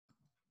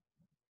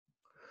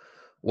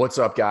What's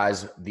up,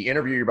 guys? The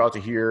interview you're about to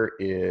hear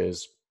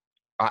is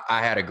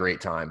I had a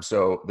great time.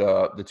 So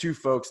the two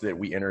folks that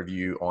we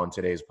interview on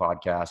today's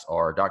podcast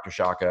are Dr.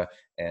 Shaka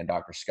and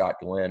Dr. Scott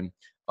Glenn.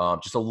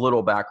 Just a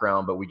little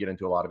background, but we get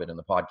into a lot of it in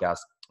the podcast.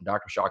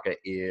 Dr. Shaka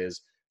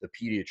is the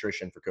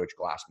pediatrician for Coach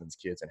Glassman's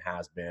kids and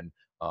has been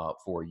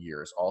for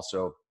years.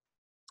 Also,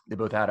 they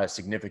both had a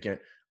significant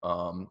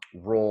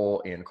role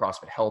in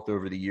CrossFit Health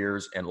over the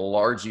years, and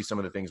largely some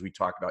of the things we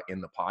talk about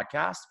in the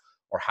podcast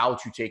or how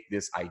to take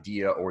this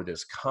idea or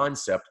this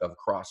concept of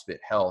CrossFit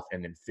Health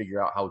and then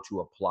figure out how to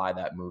apply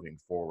that moving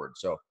forward.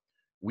 So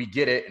we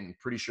get it, and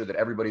pretty sure that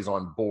everybody's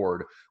on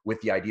board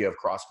with the idea of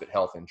CrossFit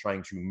Health and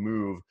trying to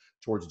move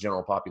towards the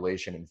general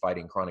population and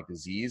fighting chronic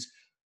disease.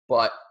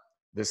 But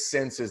the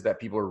sense is that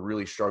people are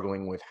really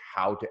struggling with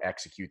how to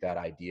execute that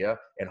idea.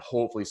 And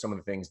hopefully some of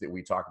the things that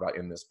we talk about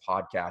in this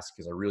podcast,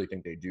 because I really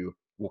think they do,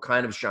 will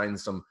kind of shine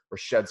some or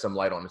shed some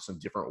light on some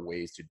different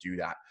ways to do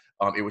that.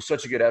 It was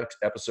such a good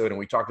episode, and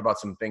we talked about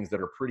some things that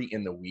are pretty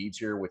in the weeds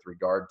here with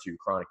regard to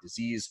chronic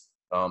disease.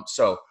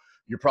 So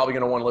you're probably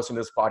going to want to listen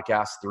to this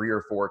podcast 3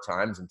 or 4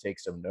 times and take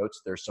some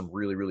notes. There's some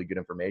really, really good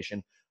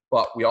information.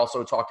 But we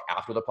also talked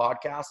after the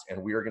podcast,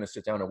 and we are going to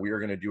sit down and we are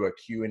going to do a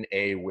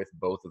Q&A with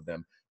both of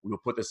them. We will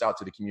put this out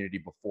to the community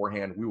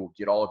beforehand. We will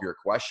get all of your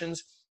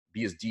questions.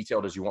 Be as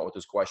detailed as you want with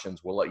those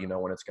questions. We'll let you know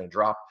when it's going to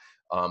drop.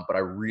 But I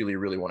really,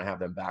 really want to have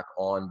them back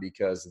on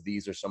because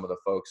these are some of the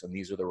folks and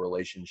these are the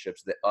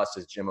relationships that us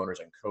as gym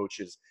owners and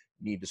coaches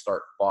need to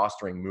start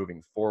fostering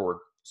moving forward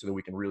so that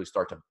we can really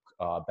start to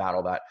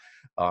battle that,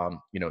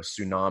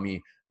 tsunami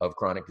of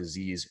chronic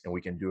disease. And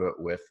we can do it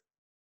with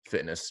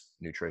fitness,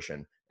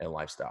 nutrition, and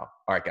lifestyle.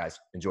 All right, guys,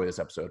 enjoy this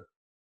episode.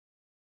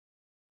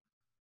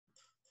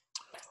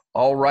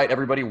 All right,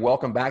 everybody,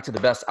 welcome back to the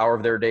Best Hour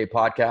of Their Day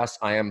podcast.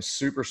 I am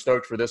super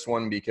stoked for this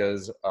one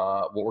because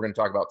what we're going to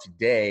talk about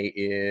today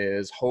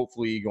is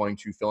hopefully going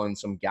to fill in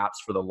some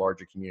gaps for the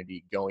larger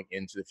community going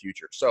into the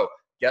future. So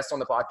guests on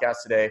the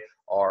podcast today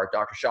are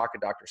Dr. Shaka,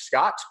 Dr.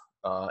 Scott,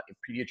 a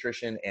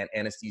pediatrician and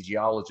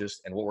anesthesiologist.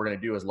 And what we're going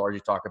to do is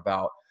largely talk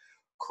about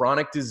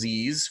chronic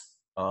disease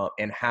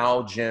and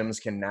how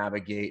gyms can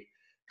navigate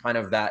kind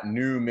of that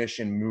new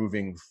mission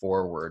moving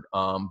forward.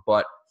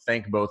 But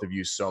thank both of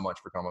you so much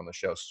for coming on the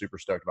show. Super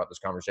stoked about this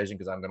conversation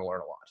because I'm going to learn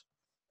a lot.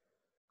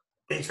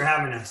 Thanks for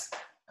having us.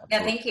 Absolutely.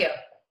 Yeah, thank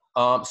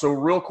you. So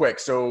real quick,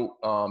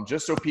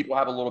 just so people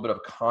have a little bit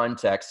of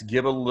context,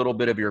 give a little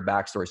bit of your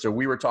backstory. So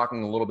we were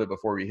talking a little bit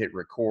before we hit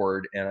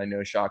record, and I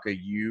know, Shaka,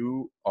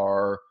 you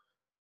are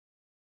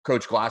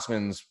Coach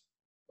Glassman's,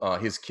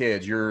 his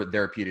kids. You're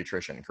their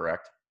pediatrician,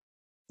 correct?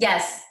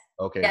 Yes.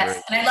 Okay. Yes.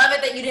 Great. And I love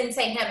it that you didn't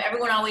say him.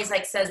 Everyone always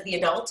says the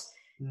adult.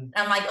 And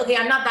I'm like, okay,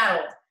 I'm not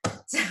that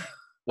old.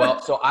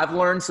 Well, so I've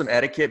learned some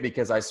etiquette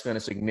because I spent a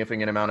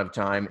significant amount of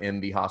time in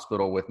the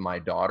hospital with my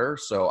daughter.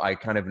 So I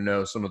kind of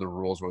know some of the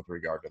rules with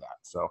regard to that.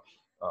 So,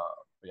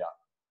 yeah.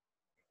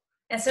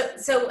 And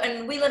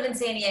and we live in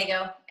San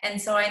Diego.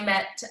 And so I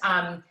met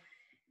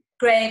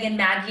Greg and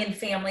Maggie and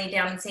family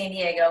down in San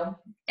Diego.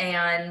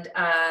 And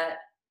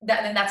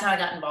that's how I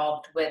got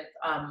involved with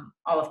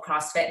all of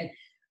CrossFit. And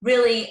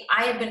really,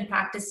 I have been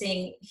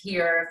practicing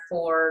here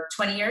for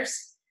 20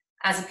 years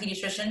as a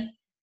pediatrician.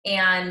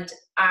 And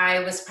I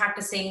was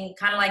practicing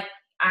kind of like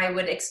I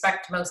would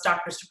expect most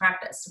doctors to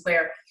practice,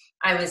 where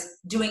I was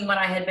doing what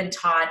I had been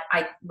taught.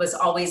 I was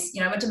always,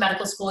 I went to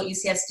medical school at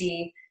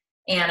UCSD,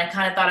 and I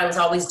kind of thought I was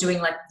always doing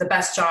like the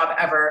best job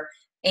ever.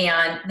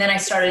 And then I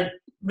started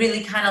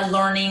really kind of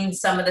learning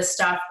some of the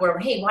stuff where,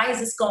 hey, why is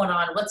this going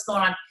on? What's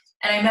going on?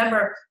 And I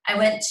remember I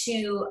went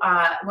to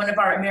one of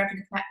our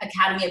American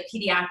Academy of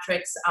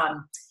Pediatrics,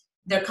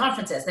 their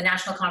conferences, the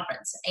national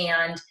conference.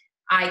 And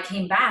I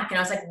came back and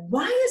I was like,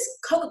 why is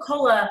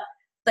Coca-Cola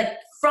like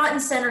front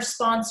and center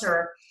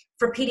sponsor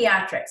for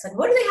pediatrics? Like,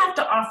 what do they have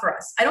to offer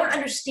us? I don't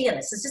understand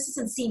this. This just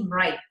doesn't seem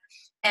right.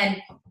 And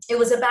it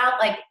was about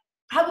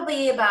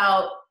probably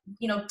about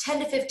 10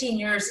 to 15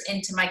 years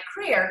into my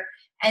career.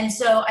 And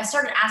so I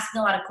started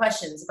asking a lot of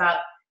questions about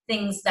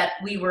things that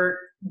we were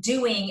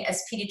doing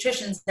as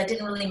pediatricians that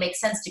didn't really make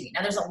sense to me.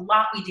 Now, there's a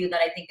lot we do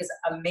that I think is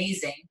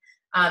amazing.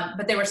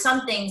 But there were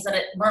some things that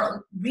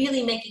weren't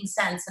really making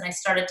sense. And I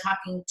started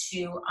talking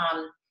to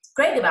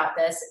Greg about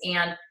this,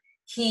 and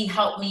he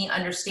helped me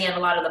understand a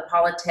lot of the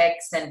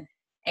politics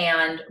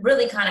and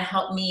really kind of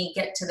helped me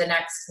get to the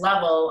next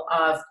level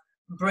of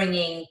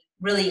bringing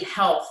really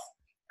health,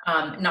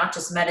 not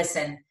just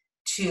medicine,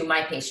 to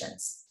my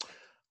patients.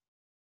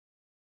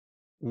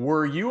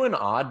 Were you an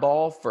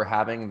oddball for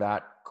having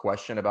that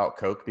question about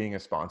Coke being a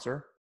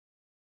sponsor?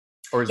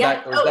 Or is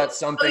that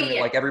something that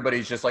like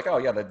everybody's just like, oh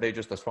yeah, they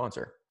just a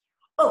sponsor?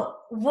 Oh,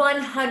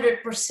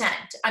 100%.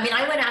 I mean,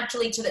 I went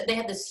actually they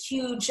had this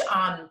huge,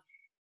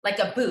 like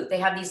a booth. They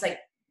have these like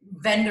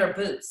vendor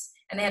booths,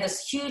 and they had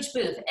this huge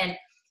booth. And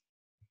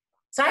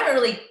so I haven't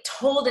really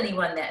told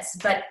anyone this,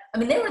 but I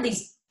mean, there were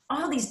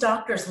all these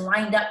doctors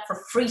lined up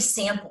for free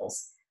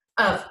samples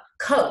of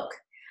Coke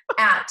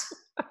at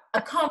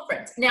a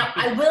conference. Now,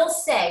 I will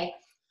say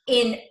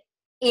in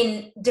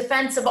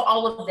defense of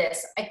all of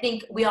this, I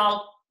think we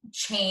all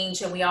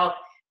change and we all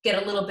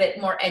get a little bit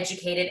more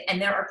educated.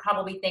 And there are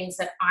probably things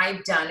that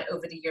I've done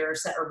over the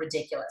years that are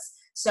ridiculous.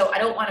 So I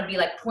don't want to be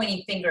like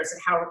pointing fingers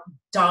at how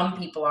dumb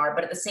people are,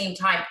 but at the same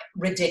time,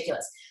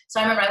 ridiculous. So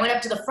I remember I went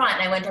up to the front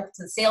and I went up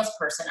to the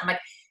salesperson. I'm like,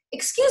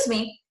 excuse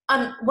me,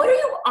 what are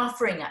you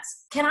offering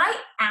us? Can I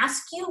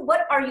ask you,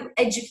 what are you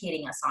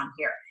educating us on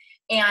here?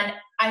 And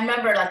I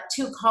remember like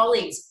two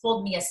colleagues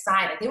pulled me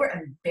aside. Like, they were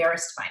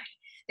embarrassed by me.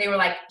 They were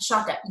like,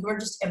 Shaka, you were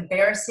just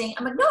embarrassing.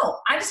 I'm like, no,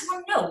 I just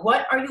want to know,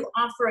 what are you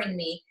offering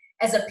me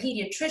as a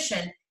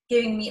pediatrician,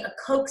 giving me a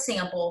Coke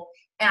sample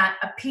at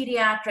a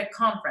pediatric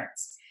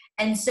conference?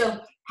 And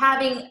so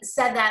having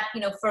said that,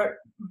 for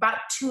about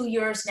 2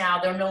 years now,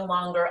 they're no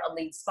longer a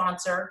lead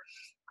sponsor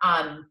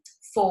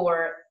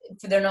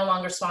they're no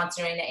longer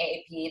sponsoring the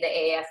AAP, the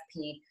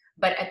AAFP.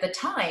 But at the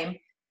time,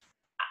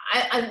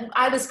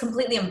 I was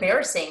completely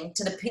embarrassing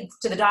to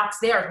the docs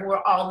there who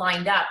were all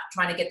lined up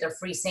trying to get their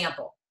free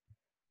sample.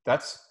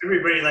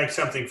 Everybody likes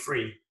something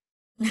free.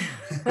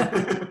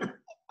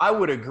 I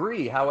would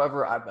agree.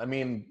 However, I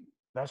mean,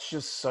 that's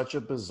just such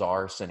a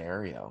bizarre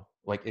scenario.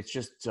 Like, it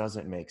just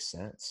doesn't make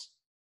sense.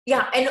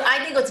 Yeah. And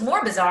I think what's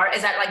more bizarre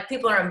is that like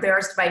people are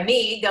embarrassed by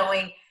me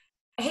going,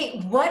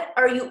 hey, what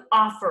are you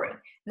offering?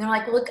 And they're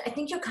like, look, I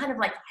think you're kind of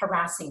like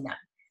harassing them.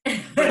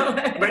 but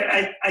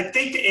I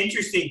think the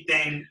interesting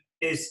thing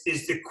is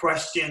the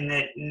question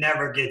that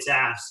never gets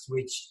asked,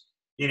 which,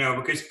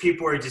 because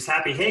people are just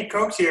happy. Hey,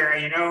 Coke's here,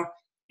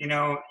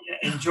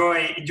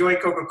 enjoy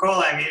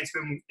Coca-Cola. I mean, it's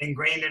been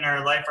ingrained in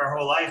our life, our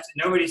whole life.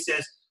 Nobody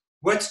says,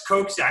 what's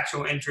Coke's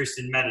actual interest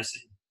in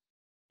medicine?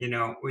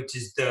 Which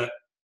is the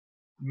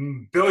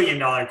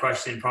billion-dollar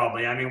question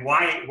probably. I mean,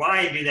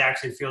 why do they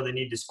actually feel the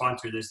need to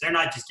sponsor this? They're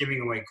not just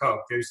giving away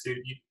Coke.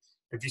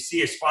 If you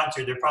see a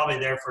sponsor, they're probably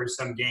there for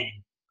some gain.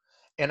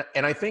 And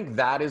I think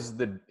that is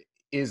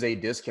a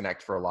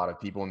disconnect for a lot of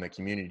people in the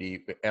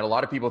community. And a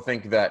lot of people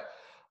think that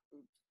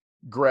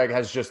Greg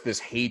has just this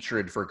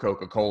hatred for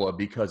Coca-Cola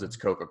because it's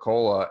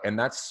Coca-Cola. And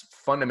that's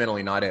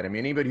fundamentally not it. I mean,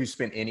 anybody who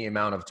spent any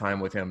amount of time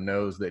with him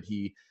knows that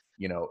he's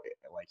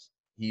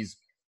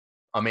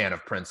a man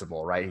of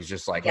principle, right? He's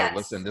just like, yes. Hey,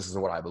 listen, this is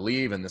what I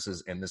believe, and this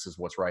is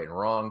what's right and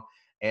wrong.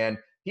 And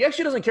he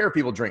actually doesn't care if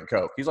people drink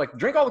Coke. He's like,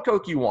 drink all the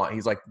Coke you want.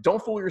 He's like,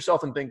 don't fool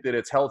yourself and think that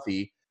it's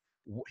healthy.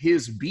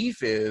 His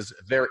beef is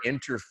their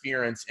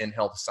interference in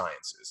health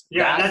sciences.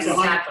 Yeah, that's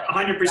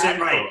 100%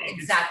 right.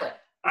 Exactly.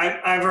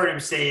 I've heard him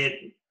say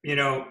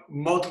it,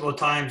 multiple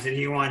times, that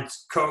he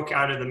wants Coke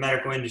out of the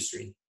medical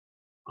industry.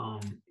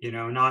 Not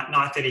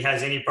that he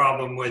has any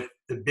problem with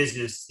the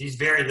business. He's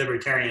very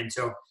libertarian,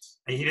 so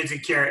he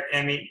doesn't care.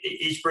 I mean,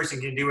 each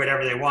person can do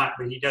whatever they want,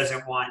 but he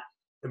doesn't want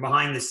the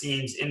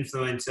behind-the-scenes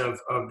influence of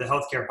the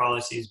healthcare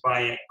policies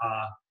by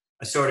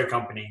a soda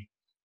company.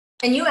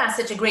 And you have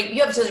such a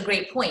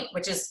great point,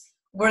 which is,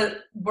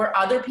 were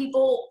other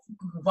people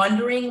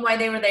wondering why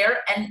they were there?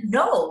 And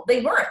no,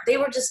 they weren't. They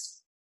were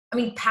just,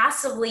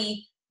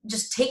 passively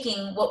just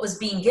taking what was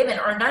being given,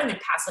 or not even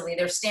passively.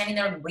 They're standing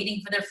there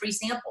waiting for their free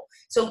sample.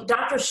 So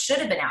doctors should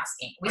have been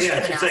asking.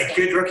 It's like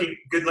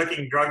good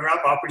looking drug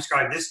rep. I'll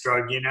prescribe this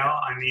drug.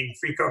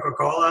 Free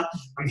Coca-Cola.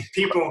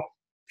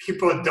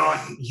 People don't.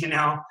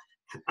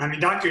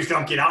 Doctors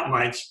don't get out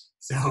much.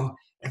 So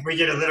if we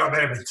get a little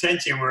bit of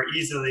attention, we're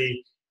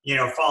easily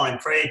falling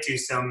prey to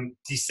some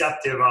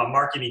deceptive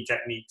marketing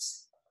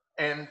techniques.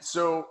 And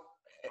so,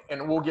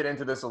 and we'll get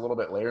into this a little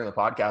bit later in the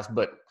podcast,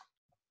 but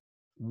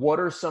what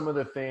are some of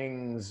the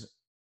things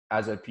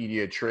as a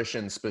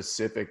pediatrician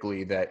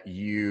specifically that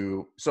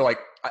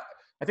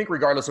I think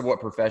regardless of what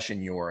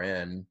profession you're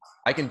in,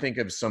 I can think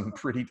of some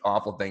pretty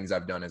awful things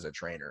I've done as a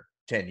trainer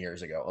 10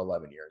 years ago,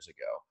 11 years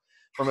ago.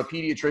 From a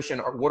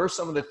pediatrician, what are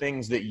some of the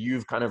things that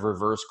you've kind of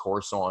reversed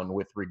course on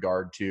with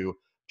regard to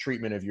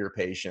treatment of your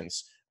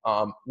patients,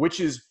 which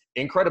is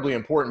incredibly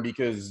important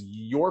because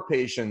your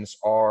patients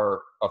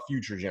are a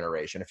future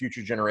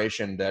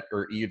generation that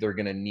are either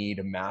going to need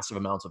massive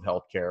amounts of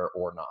healthcare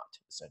or not,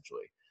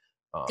 essentially.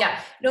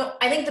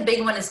 I think the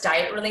big one is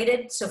diet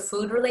related, so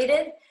food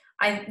related.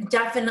 I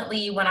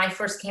definitely, when I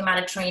first came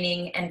out of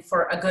training and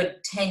for a good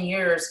 10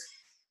 years,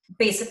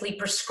 basically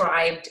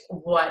prescribed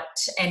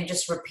and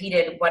just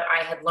repeated what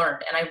I had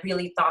learned. And I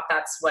really thought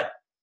that's what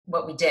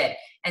we did.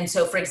 And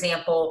so, for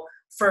example,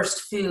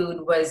 first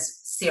food was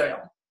cereal.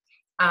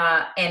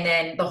 And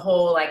then the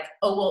whole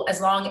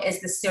as long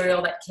as the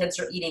cereal that kids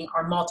are eating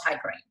are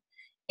multigrain.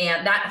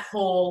 And that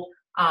whole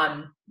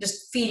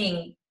just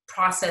feeding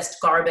processed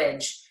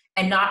garbage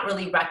and not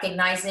really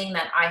recognizing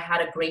that I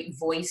had a great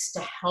voice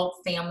to help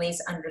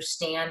families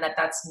understand that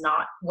that's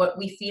not what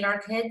we feed our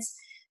kids.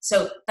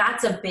 So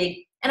that's a big,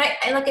 and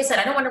like I said,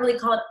 I don't want to really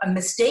call it a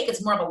mistake.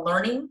 It's more of a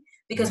learning,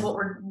 because what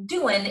we're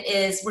doing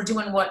is we're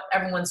doing what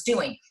everyone's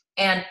doing.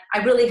 And I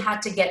really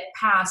had to get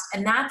past,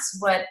 and that's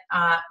what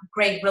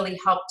Greg really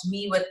helped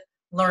me with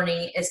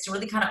learning, is to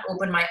really kind of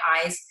open my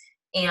eyes.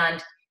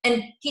 And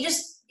he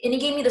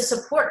gave me the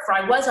support for,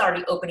 I was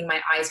already opening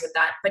my eyes with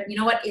that, but you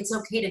know what? It's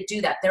okay to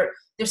do that.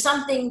 There's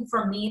something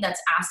for me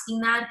that's asking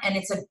that, and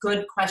it's a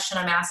good question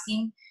I'm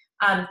asking.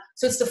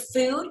 So it's the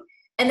food.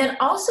 And then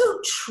also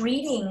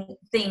treating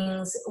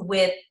things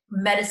with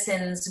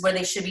medicines where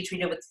they should be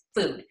treated with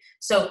food.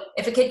 So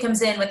if a kid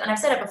comes in with, and I've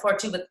said it before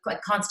too, with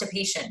like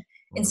constipation,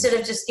 instead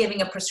of just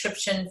giving a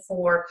prescription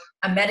for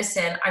a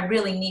medicine, I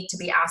really need to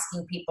be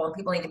asking people, and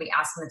people need to be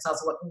asking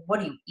themselves, what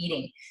are you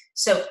eating?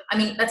 So, I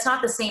mean, that's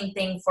not the same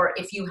thing for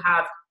if you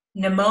have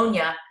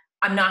pneumonia,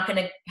 I'm not going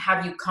to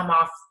have you come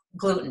off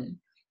gluten,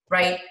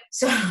 right?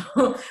 So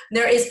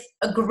there is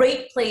a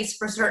great place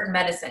for certain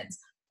medicines.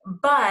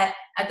 But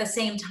at the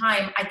same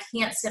time, I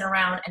can't sit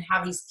around and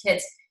have these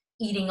kids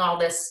eating all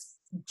this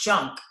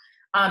junk.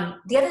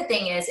 The other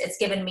thing is it's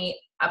given me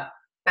a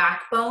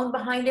backbone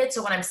behind it.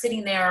 So when I'm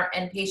sitting there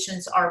and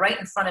patients are right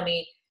in front of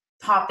me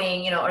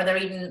popping, or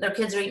their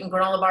kids are eating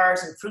granola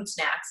bars and fruit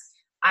snacks,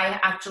 I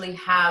actually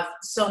have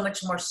so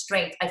much more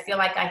strength. I feel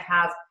like I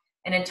have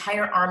an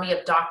entire army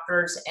of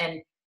doctors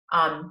and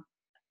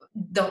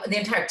the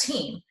entire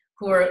team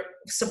who are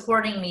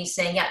supporting me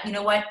saying, yeah, you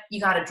know what, you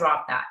got to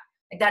drop that.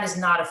 Like, that is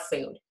not a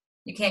food.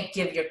 You can't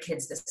give your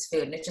kids this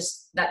food. And it's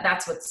just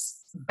that's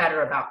what's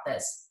better about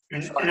this.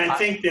 And I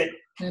think that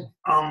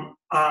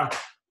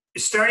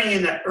starting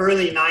in the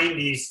early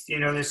 90s,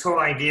 this whole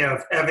idea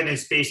of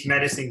evidence-based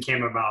medicine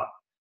came about.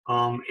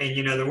 And,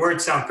 the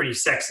words sound pretty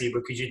sexy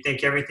because you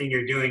think everything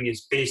you're doing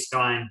is based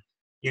on,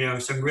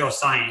 some real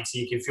science,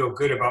 and you can feel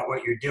good about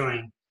what you're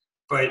doing.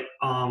 But,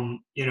 and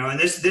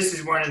this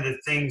is one of the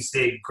things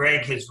that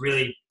Greg has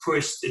really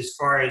pushed as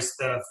far as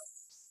the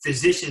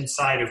physician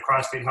side of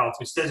CrossFit Health,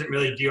 which doesn't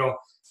really deal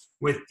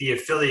with the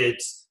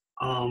affiliates,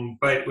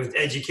 but with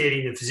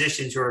educating the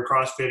physicians who are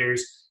CrossFitters.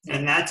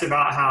 And that's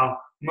about how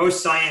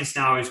most science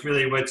now is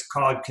really what's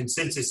called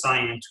consensus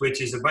science,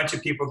 which is a bunch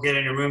of people get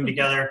in a room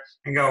together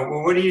and go,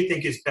 well, what do you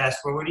think is best?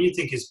 Well, what do you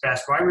think is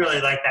best? Well, I really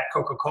like that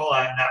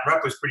Coca-Cola, and that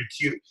rep was pretty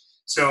cute.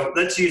 So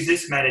let's use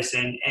this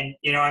medicine. And,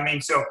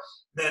 so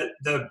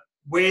the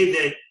way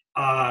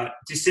that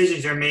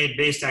decisions are made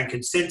based on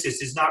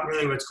consensus is not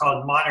really what's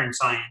called modern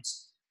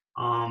science.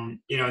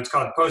 It's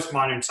called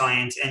postmodern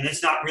science, and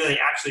it's not really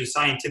actually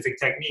scientific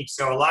techniques.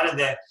 So a lot of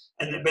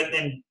but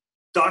then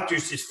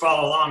doctors just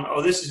follow along.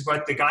 Oh, this is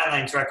what the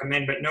guidelines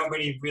recommend, but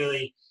nobody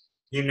really,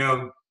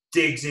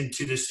 digs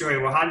into the story.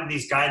 Well, how did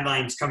these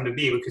guidelines come to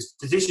be? Because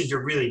physicians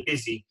are really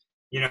busy.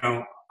 You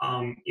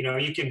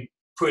can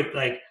put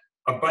like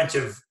a bunch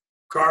of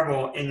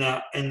garble in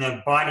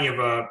the body of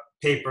a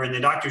paper, and the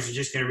doctors are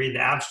just going to read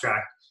the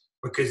abstract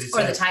because it's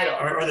the title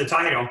or the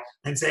title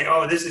and say,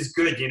 oh, this is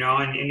good,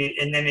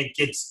 and then it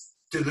gets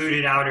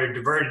diluted out or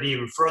diverted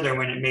even further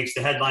when it makes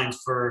the headlines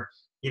for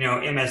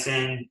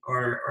MSN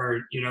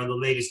or the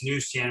latest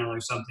news channel or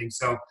something.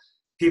 So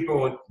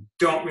people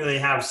don't really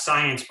have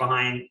science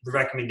behind the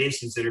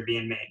recommendations that are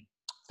being made.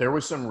 There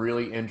was some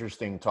really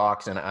interesting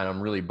talks, and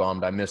I'm really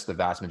bummed I missed the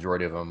vast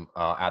majority of them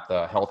at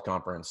the health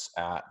conference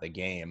at the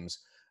games.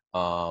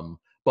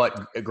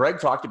 But Greg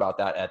talked about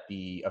that at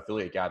the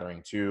affiliate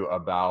gathering too,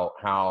 about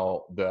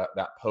how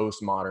that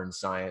postmodern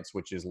science,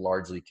 which is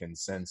largely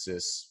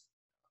consensus,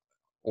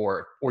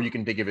 or you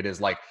can think of it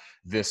as like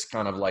this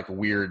kind of like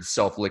weird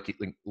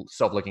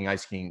self-licking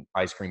ice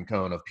cream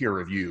cone of peer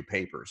review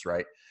papers,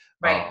 right?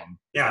 Right.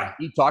 Yeah.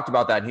 He talked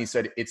about that, and he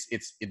said it's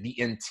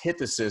the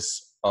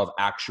antithesis of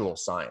actual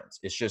science.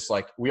 It's just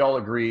like we all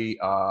agree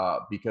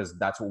because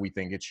that's what we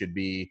think it should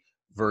be,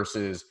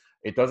 versus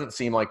it doesn't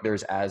seem like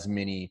there's as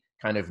many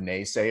kind of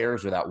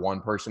naysayers or that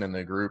one person in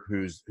the group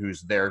who's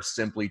there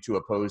simply to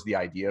oppose the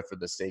idea for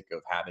the sake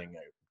of having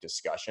a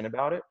discussion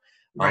about it.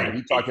 Right.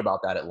 He talked about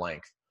that at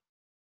length.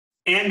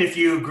 And if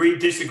you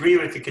disagree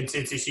with the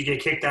consensus, you get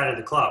kicked out of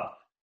the club.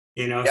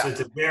 So it's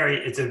a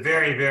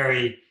very,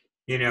 very,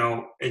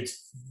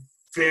 it's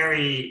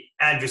very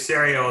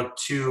adversarial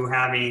to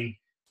having,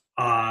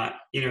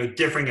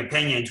 differing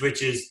opinions,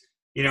 which is,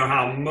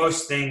 how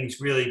most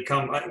things really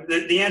come.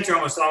 The answer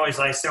almost always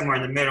lies somewhere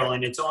in the middle,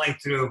 and it's only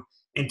through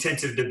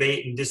intensive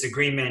debate and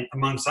disagreement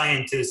among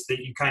scientists that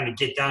you kind of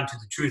get down to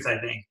the truth, I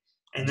think.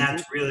 And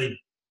that's really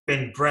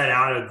been bred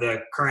out of the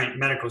current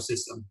medical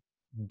system.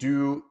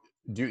 Do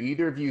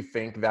either of you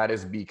think that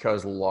is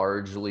because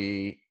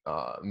largely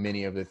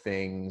many of the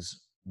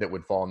things that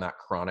would fall in that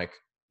chronic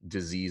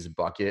disease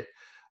bucket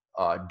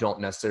don't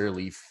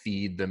necessarily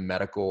feed the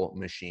medical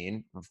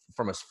machine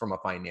from a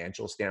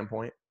financial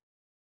standpoint?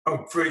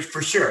 Oh, for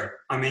sure.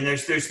 I mean,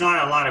 there's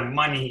not a lot of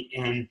money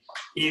in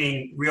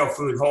eating real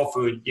food, whole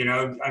food.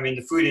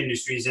 The food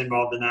industry is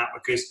involved in that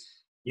because,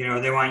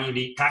 they want you to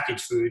eat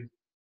packaged food.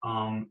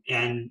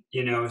 And,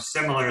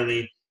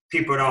 similarly,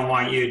 people don't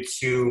want you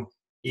to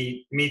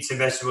eat meats and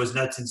vegetables,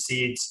 nuts and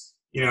seeds,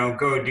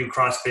 go do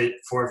CrossFit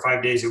 4 or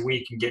 5 days a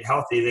week and get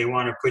healthy. They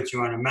want to put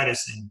you on a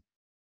medicine.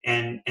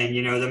 And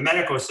the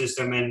medical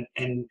system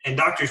and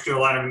doctors do a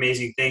lot of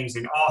amazing things,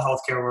 and all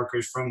healthcare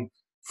workers, from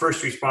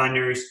first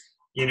responders,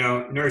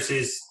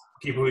 nurses,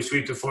 people who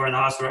sweep the floor in the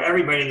hospital,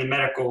 everybody in the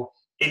medical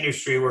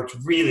industry works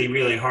really,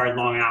 really hard,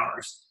 long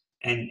hours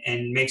and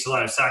makes a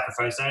lot of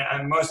sacrifice.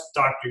 And most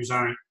doctors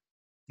aren't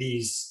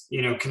these,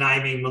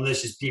 conniving,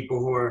 malicious people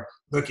who are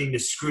looking to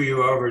screw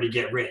you over to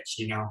get rich,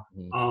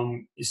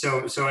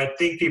 So I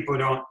think people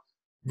don't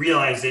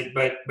realize it,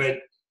 but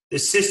the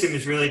system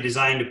is really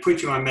designed to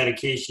put you on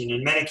medication,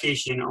 and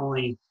medication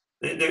only,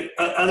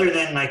 other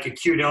than like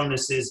acute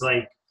illnesses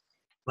like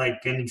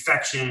an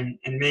infection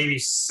and maybe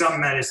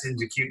some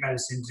medicines, acute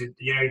medicines,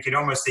 you know, you could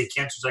almost say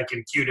cancer is like an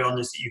acute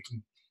illness that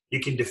you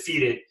can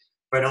defeat it.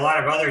 But a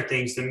lot of other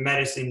things, the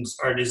medicines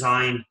are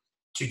designed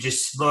to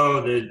just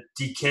slow the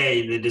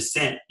decay, the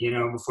descent, you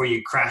know, before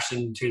you crash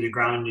into the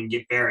ground and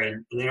get buried.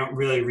 They don't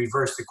really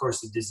reverse the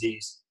course of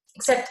disease.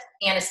 Except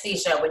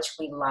anesthesia, which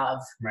we love.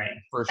 Right.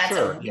 For That's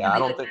sure. really Yeah, I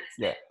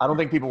don't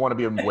think people want to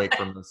be awake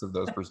from most of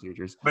those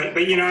procedures.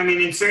 But you know, I mean,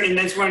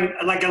 that's when,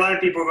 like a lot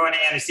of people go into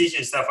anesthesia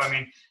and stuff. I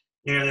mean,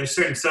 you know, there's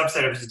certain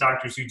subset of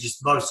doctors who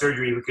just love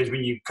surgery because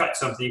when you cut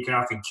something, you can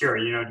often cure.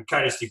 You know, to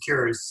cut is to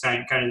cure is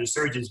kind of the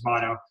surgeon's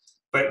motto.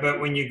 But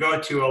when you go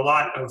to a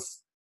lot of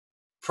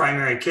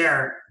primary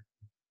care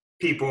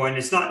people, and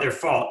it's not their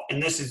fault,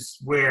 and this is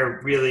where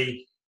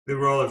really the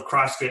role of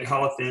CrossFit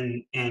Health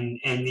and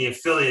the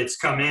affiliates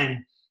come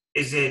in,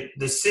 is that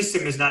the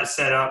system is not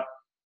set up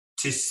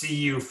to see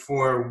you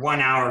for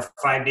 1 hour,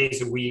 5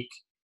 days a week,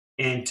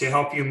 and to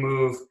help you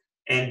move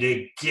and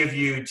to give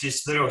you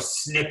just little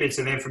snippets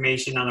of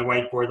information on the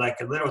whiteboard, like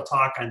a little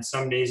talk on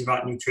some days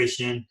about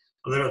nutrition,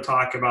 a little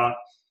talk about,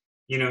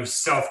 you know,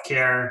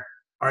 self-care.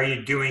 Are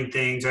you doing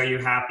things? Are you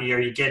happy? Are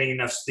you getting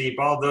enough sleep?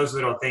 All those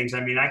little things.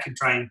 I mean, I can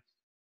try and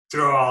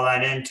throw all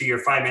that into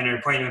your 5-minute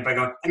appointment by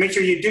going, and make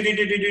sure you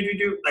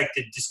do, like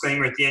the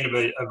disclaimer at the end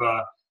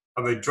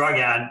of a drug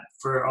ad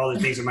for all the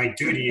things it might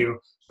do to you.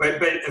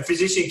 But a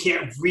physician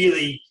can't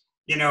really,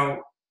 you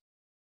know,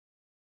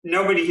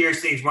 nobody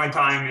hears things one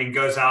time and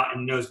goes out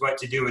and knows what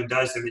to do and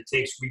does them. It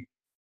takes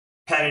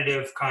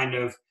repetitive kind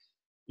of,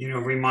 you know,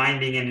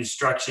 reminding and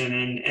instruction.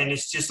 And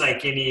it's just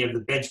like any of the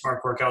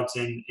benchmark workouts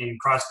in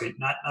CrossFit.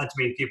 Not too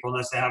many people,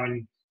 unless they have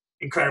an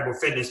incredible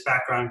fitness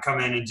background, come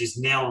in and just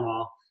nail them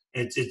all.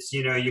 It's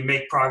you know, you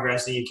make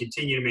progress and you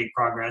continue to make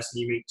progress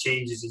and you make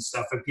changes and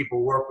stuff, and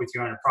people work with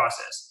you on a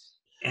process.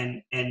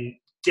 And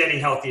getting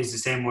healthy is the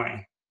same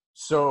way.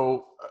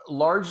 So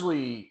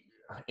largely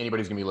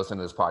anybody's going to be listening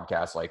to this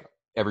podcast, like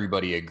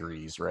everybody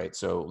agrees, right?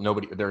 So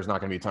there's not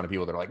going to be a ton of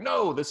people that are like,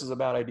 no, this is a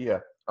bad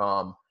idea.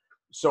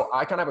 So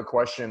I kind of have a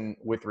question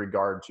with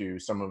regard to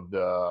some of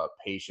the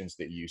patients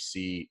that you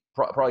see,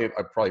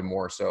 probably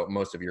more so.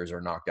 Most of yours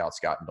are knocked out,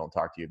 Scott, and don't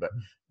talk to you, but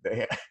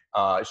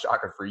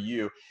Shaka, for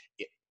you,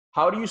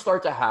 how do you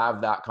start to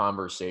have that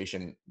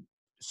conversation?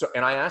 So,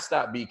 and I ask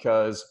that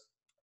because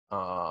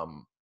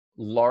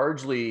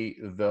largely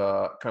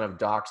the kind of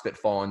docs that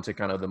fall into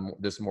kind of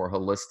this more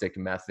holistic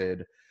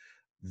method,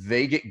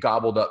 they get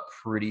gobbled up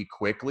pretty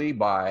quickly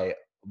by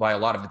a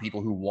lot of the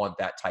people who want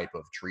that type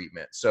of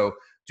treatment. So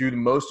are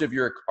most of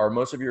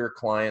your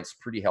clients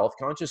pretty health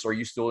conscious, or are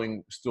you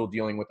still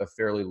dealing with a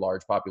fairly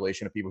large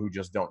population of people who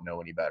just don't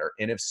know any better?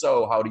 And if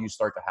so, how do you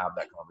start to have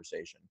that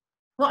conversation?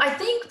 Well, I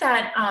think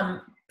that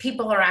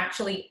people are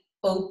actually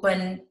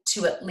open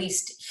to at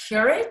least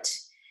hear it.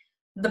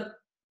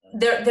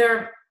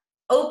 They're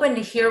open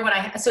to hear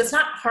so it's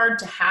not hard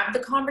to have the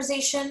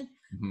conversation.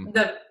 Mm-hmm.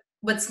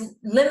 What's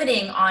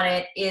limiting on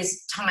it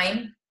is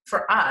time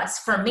for us,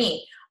 for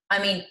me.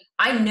 I mean,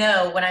 I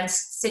know when I'm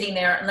sitting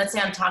there and let's say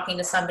I'm talking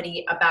to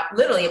somebody about,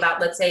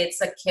 let's say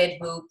it's a kid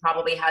who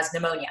probably has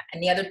pneumonia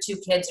and the other 2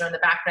 kids are in the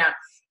background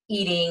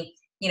eating,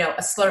 you know,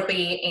 a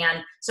Slurpee.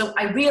 And so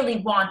I really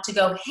want to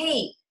go,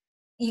 hey,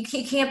 you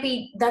can't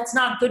be, that's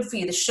not good for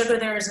you. The sugar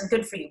there isn't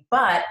good for you,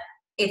 but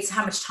it's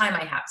how much time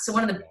I have. So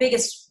one of the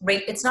biggest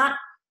it's not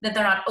that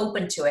they're not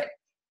open to it.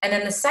 And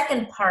then the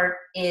second part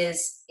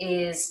is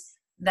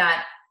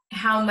that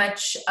how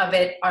much of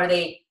it are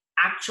they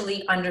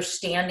actually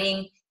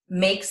understanding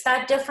makes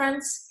that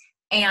difference.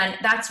 And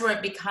that's where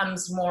it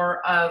becomes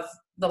more of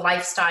the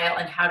lifestyle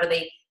and how do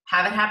they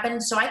have it happen.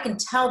 So I can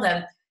tell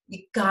them, you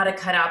got to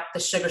cut out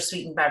the sugar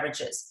sweetened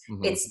beverages.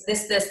 Mm-hmm. It's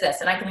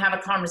this, and I can have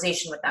a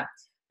conversation with them.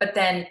 But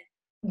then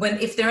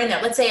if they're in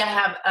there, let's say I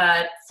have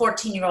a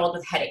 14-year-old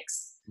with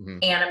headaches, mm-hmm.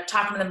 and I'm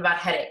talking to them about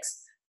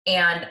headaches,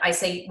 and I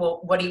say,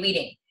 well, what are you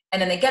eating?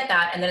 And then they get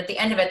that. And then at the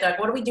end of it, they're like,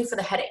 what do we do for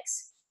the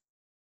headaches?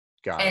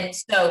 And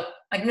so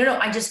like, no,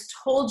 I just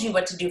told you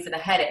what to do for the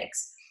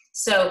headaches.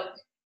 So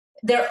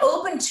they're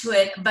open to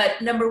it,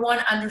 but number one,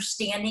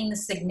 understanding the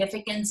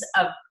significance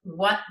of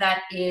what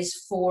that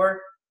is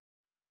for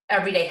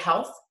everyday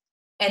health.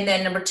 And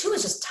then number 2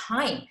 is just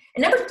time.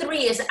 And number 3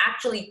 is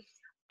actually,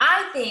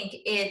 I think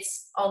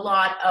it's a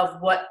lot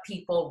of what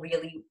people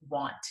really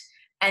want.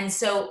 And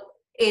so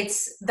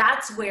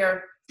that's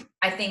where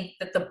I think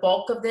that the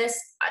bulk of this,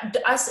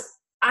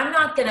 I'm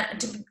not going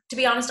to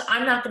be honest,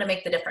 I'm not going to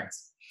make the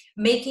difference.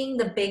 Making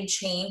the big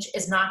change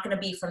is not going to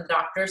be from the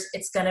doctors.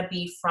 It's going to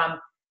be from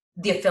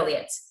the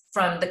affiliates,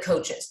 from the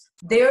coaches.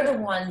 They're the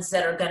ones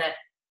that are going to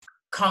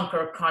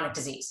conquer chronic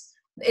disease.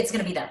 It's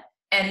going to be them.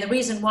 And the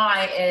reason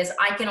why is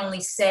I can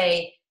only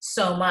say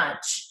so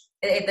much.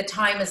 The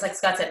time is, like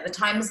Scott said, the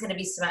time is going to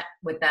be spent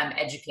with them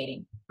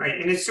educating. Right.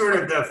 And it's sort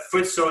of the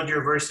foot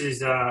soldier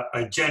versus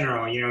a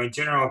general. You know, a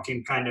general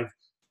can kind of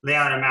lay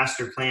out a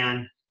master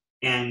plan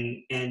and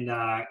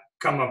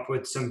come up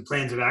with some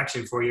plans of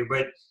action for you,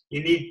 but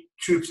you need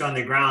troops on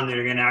the ground that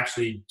are going to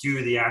actually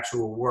do the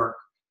actual work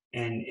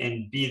and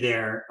be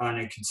there on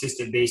a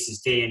consistent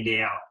basis, day in,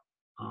 day out.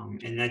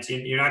 And that's,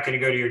 you're not going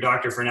to go to your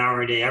doctor for an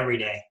hour a day, every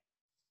day.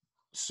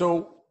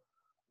 So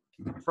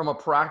from a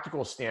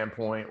practical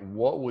standpoint,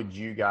 what would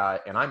you guys,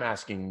 and I'm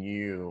asking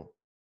you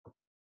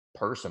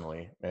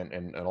personally,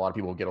 and a lot of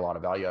people get a lot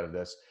of value out of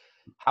this,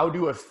 how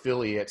do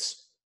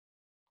affiliates,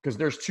 because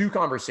there's two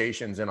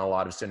conversations in a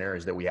lot of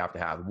scenarios that we have to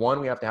have.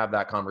 One, we have to have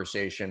that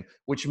conversation,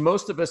 which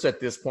most of us at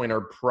this point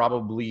are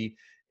probably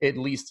at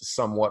least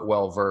somewhat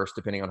well-versed,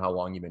 depending on how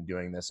long you've been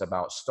doing this,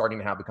 about starting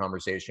to have the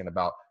conversation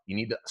about you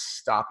need to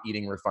stop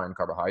eating refined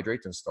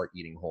carbohydrates and start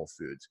eating whole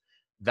foods.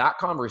 That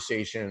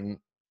conversation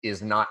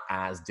is not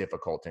as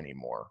difficult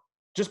anymore,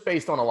 just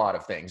based on a lot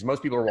of things.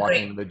 Most people are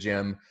walking into the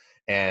gym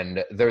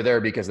and they're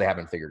there because they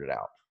haven't figured it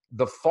out.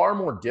 The far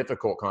more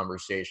difficult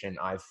conversation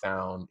I've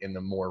found in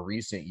the more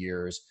recent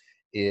years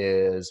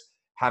is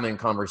having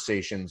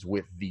conversations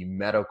with the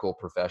medical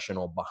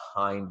professional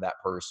behind that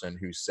person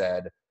who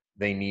said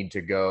they need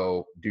to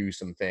go do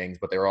some things,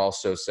 but they're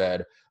also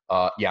said,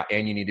 yeah,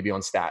 and you need to be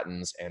on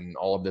statins and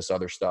all of this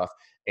other stuff.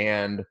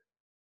 And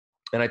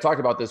I talked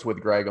about this with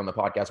Greg on the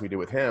podcast we did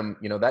with him,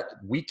 you know, that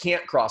we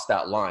can't cross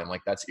that line.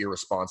 Like, that's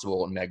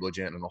irresponsible and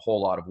negligent in a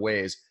whole lot of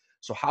ways.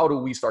 So how do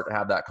we start to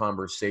have that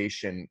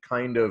conversation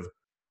kind of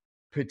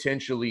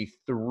potentially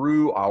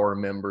through our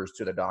members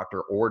to the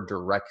doctor or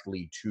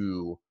directly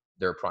to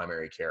their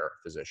primary care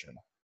physician?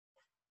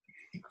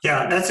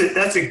 Yeah,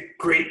 that's a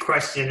great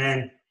question.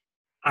 And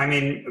I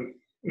mean,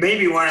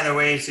 maybe one of the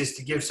ways is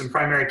to give some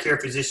primary care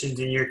physicians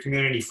in your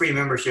community free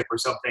membership or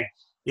something,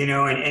 you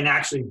know, and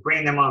actually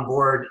bring them on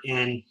board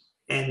and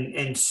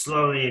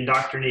slowly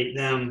indoctrinate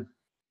them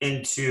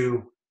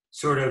into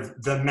sort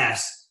of the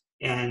mess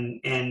and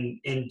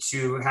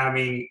into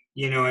having,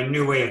 you know, a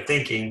new way of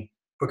thinking.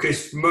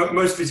 Because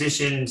most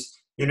physicians,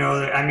 you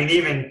know, I mean,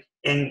 even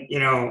in, you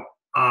know,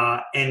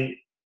 in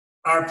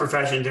our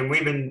professions, and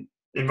we've been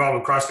involved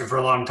with CrossFit for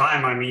a long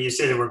time. I mean, you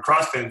say the word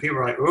CrossFit and people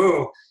are like,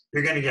 "Oh,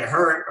 you're going to get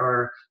hurt,"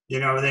 or, you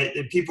know,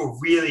 the people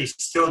really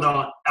still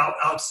don't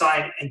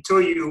outside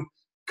until you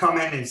come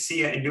in and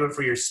see it and do it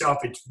for yourself.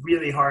 It's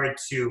really hard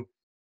to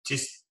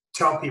just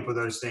tell people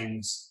those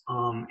things.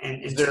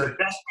 And so the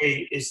best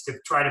way is to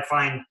try to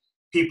find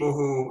people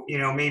who, you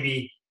know,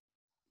 maybe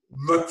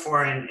look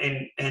for, and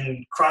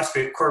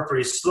CrossFit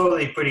Corporate is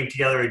slowly putting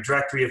together a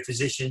directory of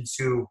physicians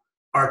who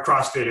are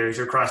CrossFitters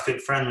or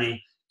CrossFit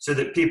friendly, so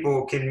that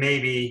people can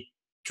maybe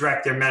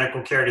direct their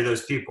medical care to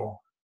those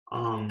people.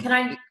 Can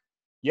I?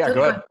 Yeah,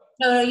 go ahead.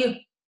 No, you.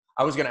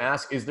 I was going to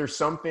ask, is there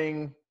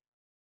something,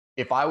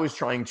 if I was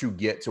trying to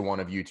get to one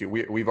of you two,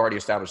 we've already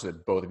established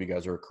that both of you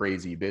guys are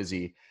crazy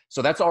busy.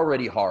 So that's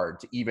already hard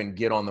to even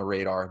get on the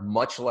radar,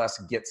 much less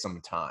get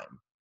some time.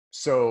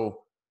 So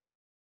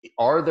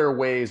are there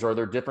ways, are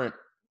there different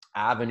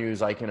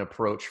avenues I can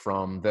approach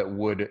from that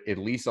would at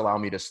least allow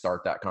me to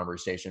start that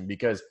conversation?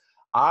 Because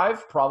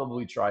I've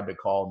probably tried to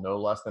call no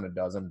less than a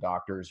dozen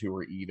doctors who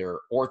were either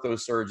ortho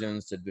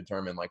surgeons to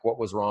determine like what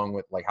was wrong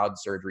with, like, how did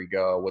surgery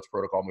go, what's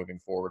protocol moving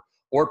forward,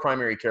 or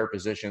primary care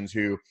physicians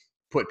who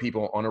put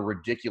people on a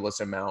ridiculous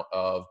amount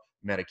of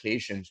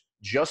medications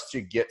just to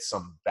get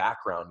some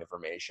background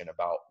information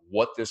about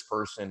what this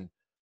person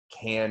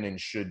can and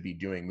should be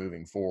doing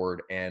moving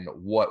forward and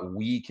what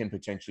we can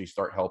potentially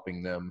start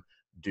helping them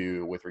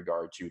do with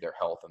regard to their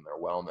health and their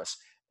wellness.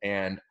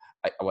 And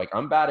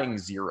I'm batting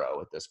zero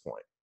at this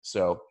point.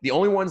 So the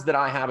only ones that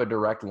I have a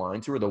direct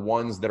line to are the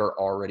ones that are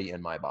already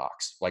in my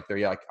box. Like, they're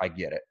like, I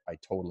get it. I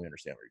totally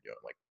understand what you're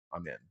doing. Like,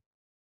 I'm in.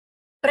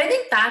 But I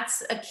think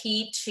that's a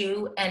key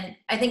too. And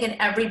I think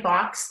in every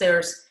box,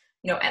 there's,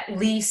 you know, at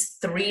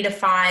least 3 to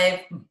 5,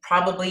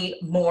 probably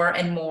more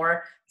and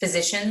more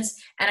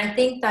physicians. And I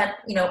think that,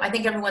 you know, I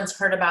think everyone's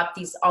heard about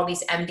all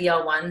these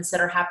MDL1s that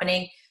are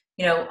happening,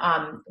 you know,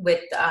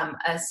 with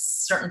a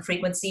certain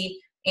frequency,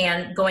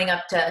 and going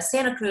up to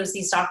Santa Cruz,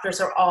 these doctors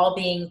are all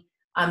being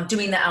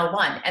doing the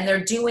L1, and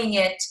they're doing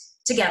it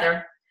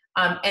together.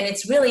 And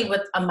it's really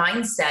with a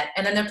mindset.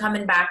 And then they're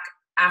coming back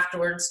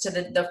afterwards to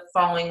the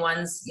following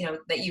ones, you know,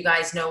 that you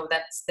guys know,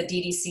 that's the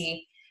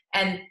DDC,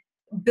 and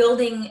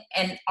building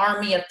an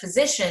army of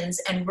physicians.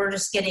 And we're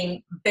just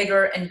getting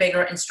bigger and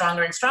bigger and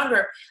stronger and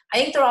stronger. I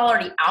think they're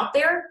already out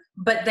there,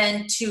 but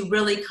then to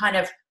really kind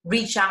of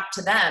reach out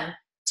to them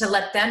to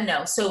let them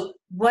know. So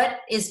what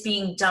is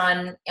being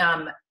done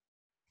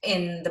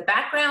in the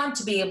background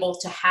to be able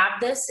to have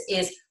this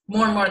is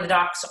more and more of the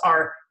docs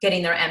are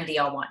getting their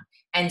MDL1.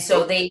 And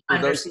so they for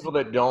those people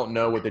that don't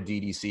know what the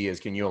DDC is,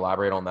 can you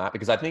elaborate on that?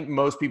 Because I think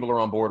most people are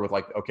on board with,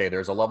 like, okay,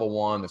 there's a level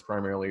 1 that's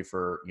primarily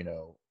for, you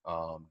know,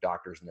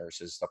 doctors,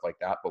 nurses, stuff like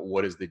that. But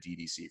what is the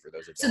DDC for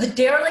those adults? So the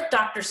Derelict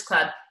Doctors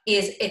Club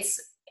is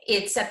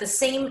it's at the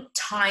same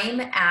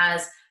time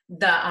as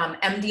the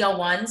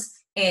MDL1s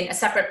in a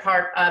separate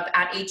part of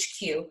at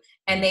HQ.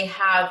 And they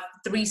have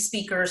 3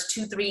 speakers,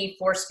 2, 3,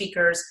 4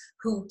 speakers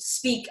who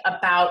speak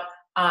about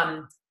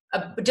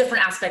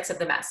different aspects of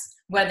the mess.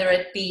 whether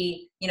it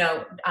be,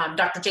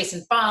 Dr.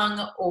 Jason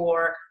Fung,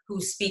 or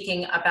who's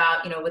speaking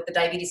about, with the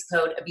diabetes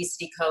code,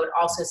 obesity code,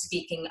 also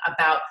speaking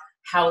about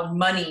how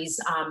monies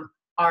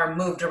are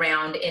moved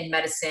around in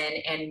medicine,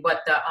 and what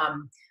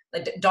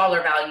the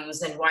dollar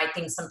values and why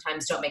things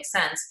sometimes don't make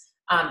sense.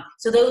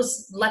 So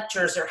those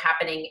lectures are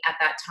happening at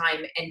that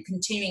time and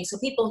continuing. So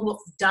people who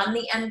have done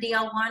the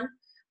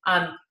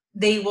MDL1,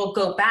 they will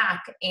go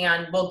back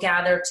and will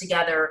gather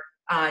together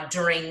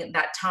during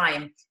that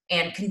time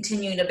and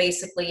continue to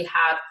basically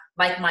have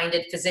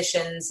like-minded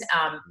physicians,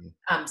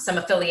 some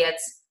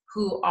affiliates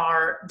who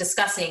are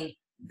discussing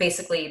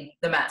basically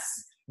the mess.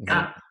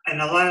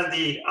 And a lot of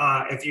the,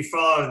 if you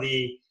follow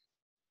the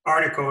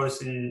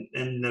articles and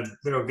the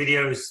little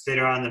videos that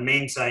are on the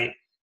main site,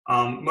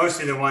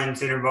 most of the ones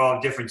that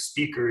involve different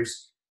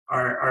speakers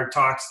are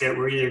talks that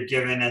were either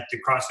given at the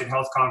CrossFit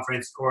Health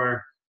Conference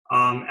or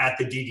at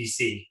the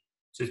DDC.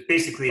 So it's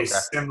basically a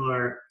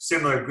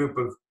similar group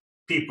of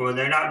people.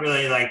 They're not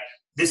really like,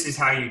 this is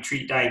how you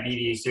treat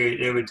diabetes.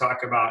 They would talk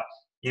about,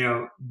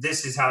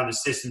 this is how the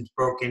system's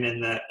broken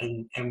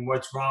and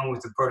what's wrong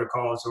with the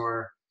protocols,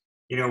 or,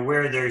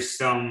 where there's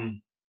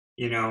some,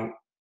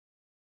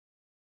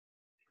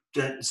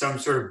 some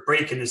sort of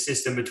break in the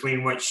system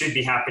between what should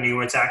be happening and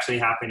what's actually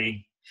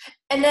happening.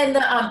 And then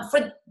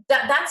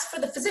that's for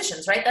the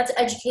physicians, right? That's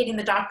educating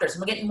the doctors,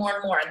 and we're getting more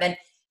and more. And then,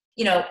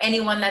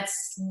 anyone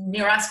that's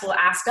near us will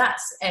ask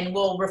us, and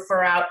we'll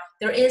refer out.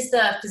 There is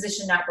the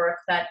physician network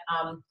that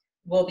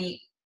will be,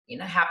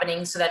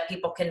 happening, so that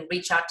people can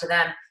reach out to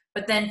them.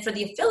 But then for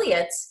the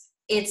affiliates,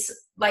 it's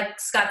like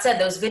Scott said,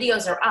 those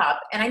videos are up.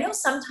 And I know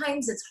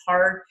sometimes it's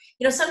hard.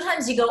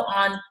 Sometimes you go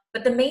on,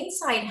 but the main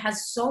site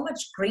has so much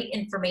great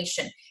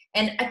information.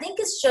 And I think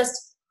it's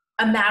just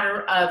a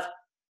matter of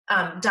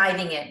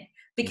diving in,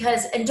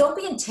 and don't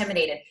be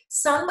intimidated.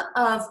 Some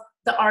of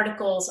the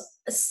articles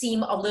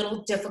seem a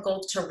little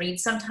difficult to read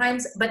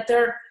sometimes, but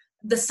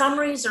the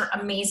summaries are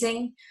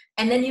amazing.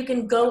 And then you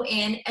can go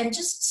in and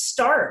just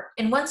start.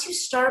 And once you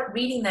start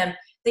reading them,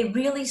 they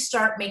really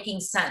start making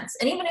sense.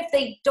 And even if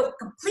they don't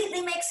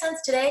completely make sense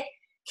today,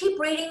 keep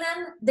reading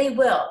them, they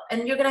will.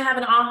 And you're going to have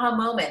an aha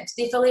moment.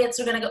 The affiliates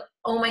are going to go,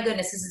 oh my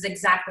goodness, this is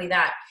exactly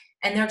that.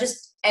 And they're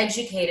just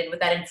educated with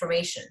that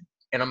information.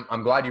 And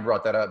I'm glad you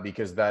brought that up,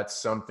 because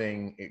that's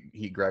something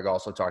Greg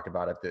also talked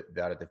about at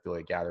the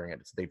affiliate gathering.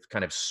 They've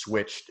kind of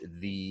switched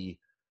the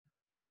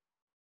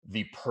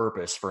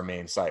purpose for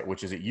main site,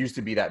 which is, it used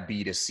to be that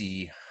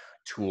B2C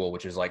tool,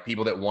 which is like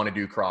people that want to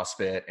do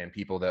CrossFit and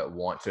people that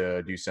want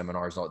to do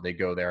seminars, they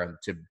go there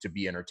to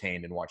be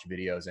entertained and watch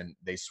videos, and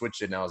they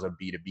switched it now as a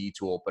B2B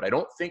tool. But I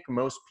don't think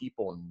most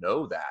people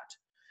know that,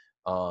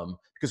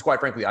 because quite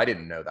frankly, I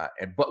didn't know that.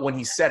 But when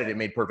he said it, it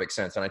made perfect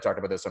sense. And I talked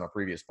about this on a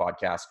previous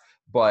podcast,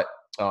 but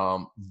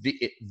the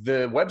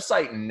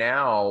website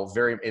now,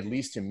 at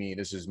least to me,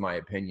 this is my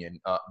opinion,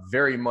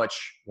 very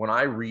much when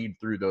I read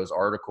through those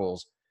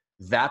articles,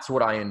 that's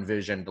what I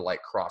envisioned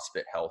like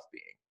CrossFit Health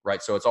being,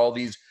 right? So it's all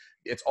these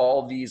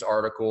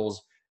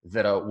articles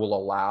that will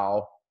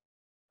allow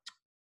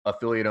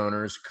affiliate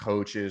owners,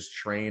 coaches,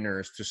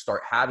 trainers to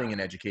start having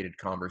an educated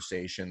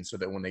conversation, so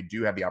that when they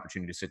do have the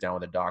opportunity to sit down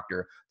with a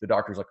doctor, the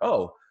doctor's like,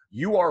 oh,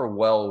 you are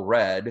well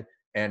read,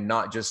 and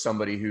not just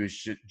somebody who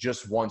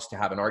just wants to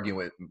have an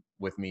argument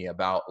with me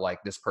about like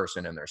this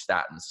person and their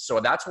statins. So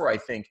that's where I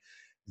think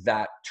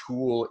that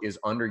tool is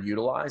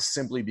underutilized,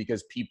 simply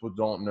because people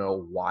don't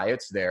know why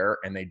it's there,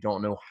 and they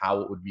don't know how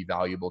it would be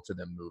valuable to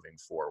them moving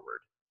forward.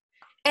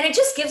 And it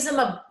just gives them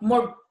a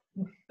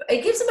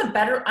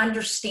better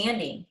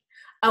understanding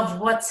of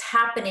what's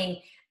happening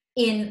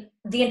in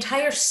the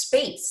entire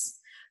space.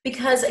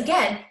 Because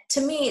again,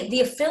 to me,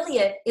 the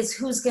affiliate is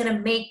who's going to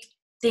make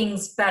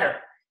things better.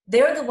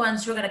 They're the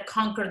ones who are going to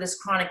conquer this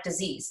chronic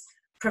disease,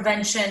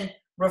 prevention,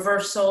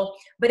 reversal.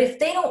 But if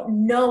they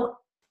don't know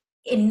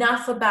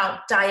enough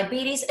about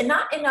diabetes, and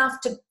not enough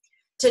to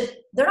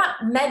they're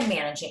not med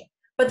managing,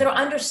 but they're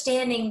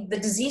understanding the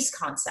disease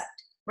concept,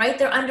 right?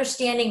 They're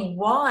understanding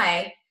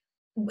why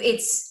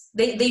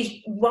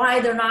why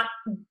they're not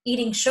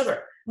eating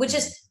sugar, which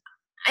is,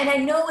 and I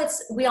know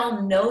we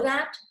all know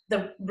that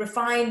the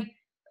refined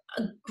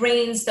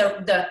grains,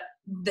 the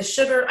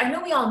sugar, I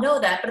know we all know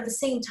that, but at the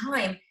same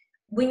time,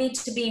 we need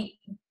to be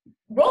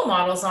role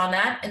models on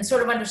that and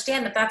sort of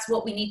understand that that's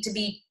what we need to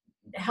be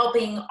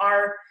helping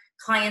our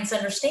clients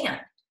understand.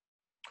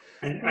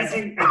 And I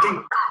think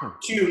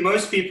too,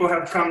 most people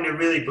have come to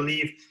really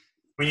believe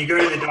when you go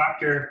to the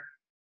doctor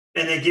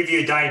and they give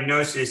you a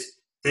diagnosis,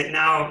 that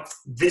now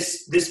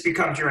this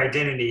becomes your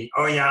identity.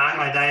 Oh yeah, I'm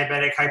a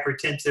diabetic,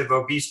 hypertensive,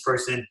 obese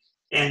person.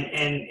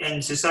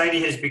 And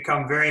society has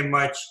become very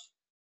much,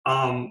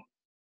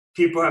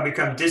 people have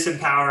become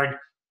disempowered,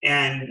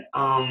 and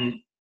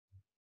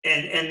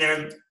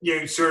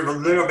you're sort of a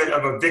little bit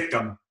of a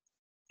victim.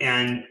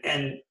 And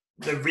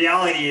the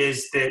reality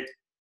is that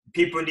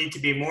people need to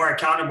be more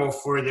accountable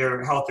for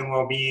their health and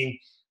well-being,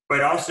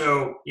 but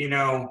also,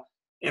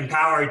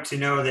 empowered to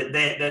know that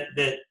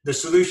that the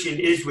solution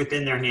is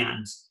within their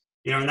hands.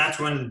 and that's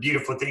one of the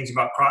beautiful things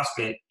about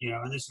CrossFit,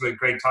 and this is what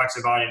Greg talks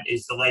about, it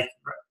is the life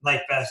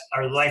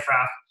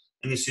raft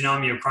and the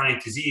tsunami of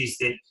chronic disease,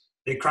 that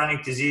the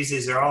chronic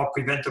diseases are all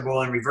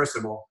preventable and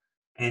reversible.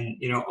 And,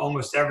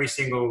 almost every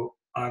single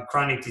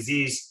chronic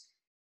disease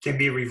can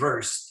be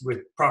reversed with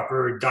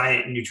proper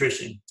diet and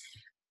nutrition.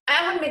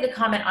 I want to make a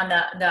comment on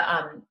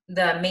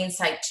the main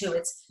site too.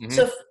 It's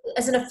so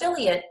as an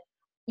affiliate,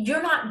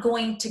 you're not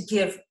going to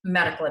give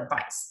medical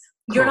advice.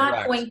 You're Correct.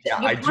 not going to. Yeah,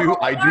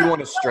 I do want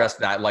to stress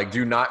that. Like,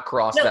 do not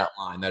cross that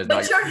line. That is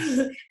not.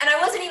 And I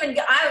wasn't even.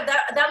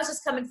 That was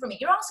just coming from me.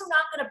 You're also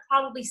not going to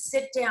probably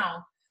sit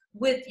down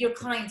with your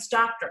client's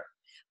doctor,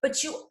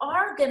 but you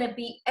are going to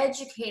be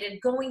educated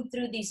going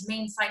through these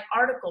main site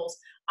articles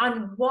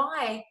on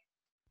why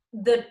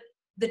the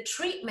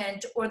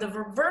treatment or the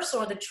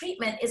reversal or the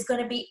treatment is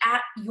going to be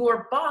at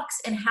your box,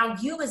 and how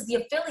you as the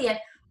affiliate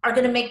are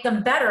going to make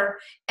them better.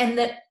 And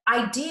the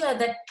idea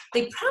that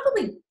they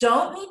probably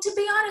don't need to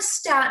be on a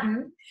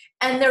statin,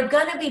 and they're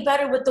going to be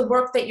better with the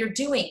work that you're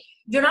doing.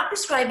 You're not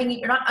prescribing it.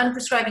 You're not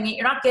unprescribing it.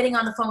 You're not getting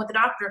on the phone with the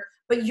doctor,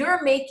 but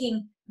you're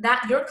making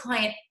that your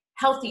client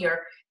healthier.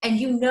 And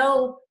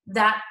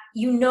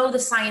the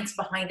science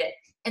behind it.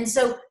 And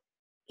so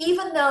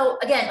even though,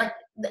 again, like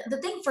the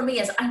thing for me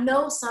is, I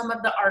know some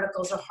of the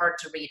articles are hard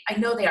to read. I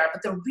know they are,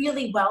 but they're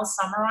really well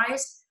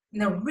summarized.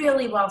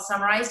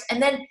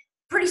 And then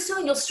pretty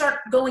soon you'll start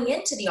going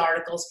into the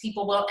articles,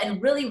 people will,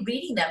 and really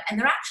reading them. And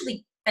they're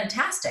actually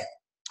fantastic.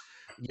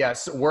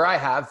 Yes. Where I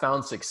have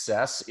found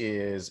success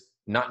is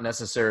not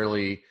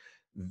necessarily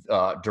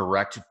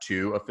direct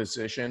to a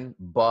physician,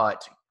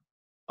 but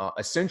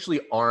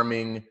essentially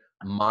arming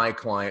my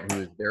client,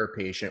 who is their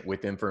patient,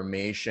 with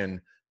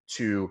information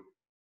to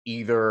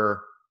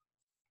either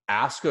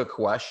ask a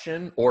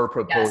question or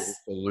propose a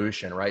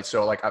solution, right?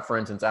 So like, for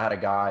instance, I had a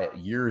guy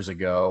years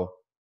ago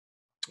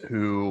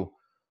who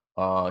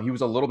he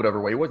was a little bit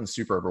overweight. He wasn't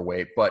super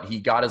overweight, but he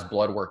got his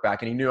blood work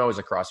back, and he knew I was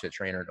a CrossFit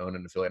trainer and owned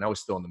an affiliate, and I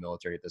was still in the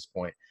military at this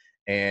point.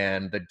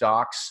 And the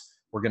docs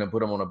were going to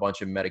put him on a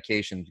bunch of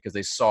medications because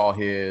they saw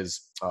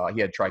his,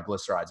 he had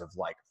triglycerides of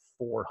like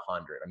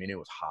 400. I mean, it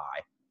was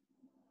high.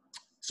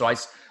 So I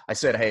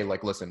said, hey,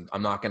 like, listen,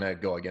 I'm not going to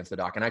go against the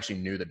doc. And I actually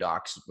knew the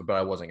docs, but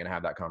I wasn't going to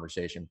have that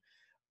conversation.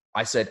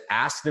 I said,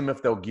 ask them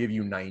if they'll give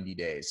you 90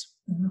 days.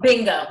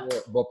 Bingo.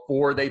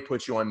 Before they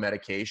put you on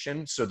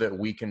medication, so that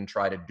we can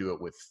try to do it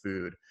with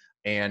food.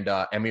 And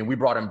I mean, we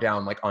brought him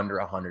down like under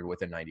 100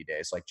 within 90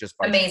 days, like just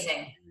by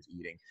amazing he was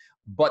eating.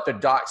 But the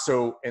doc,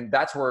 and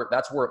that's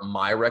where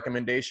my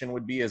recommendation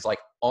would be, is like,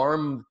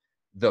 arm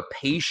the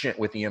patient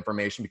with the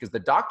information, because the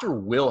doctor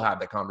will have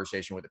the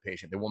conversation with the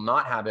patient. They will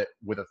not have it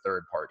with a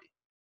third party.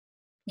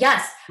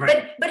 Yes.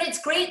 Right. But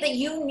it's great that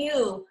you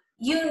knew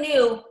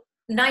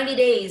 90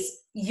 days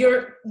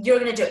you're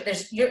going to do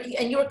it.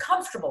 And you were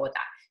comfortable with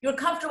that. You were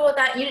comfortable with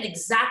that. And you did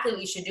exactly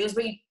what you should do, is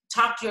where you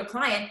talk to your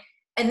client,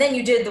 and then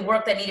you did the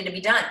work that needed to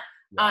be done.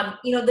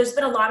 There's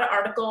been a lot of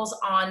articles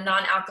on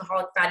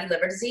non-alcoholic fatty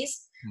liver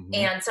disease.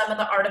 And some of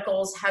the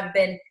articles have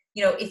been,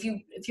 if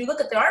you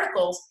look at the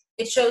articles,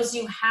 it shows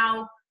you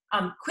how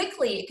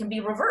quickly it can be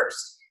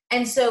reversed.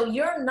 And so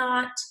you're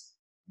not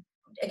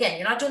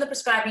doing the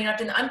prescribing, you're not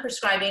doing the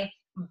unprescribing,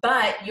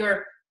 but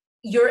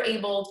you're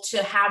able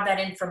to have that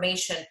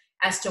information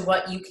as to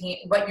what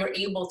you're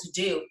able to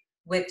do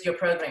with your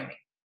programming.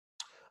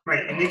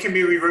 Right, and it can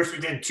be reversed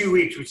within 2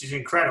 weeks, which is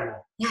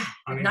incredible. Yeah,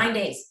 I mean, 9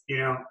 days.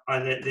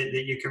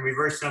 That you can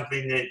reverse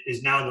something that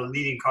is now the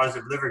leading cause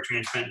of liver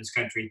transplant in this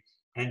country.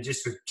 And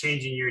just with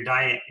changing your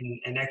diet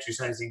and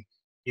exercising,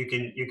 you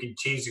can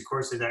change the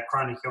course of that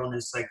chronic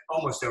illness like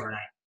almost overnight.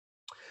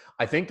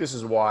 I think this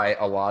is why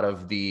a lot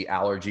of the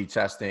allergy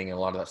testing and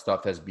a lot of that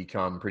stuff has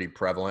become pretty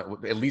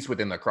prevalent, at least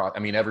within the cross. I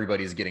mean,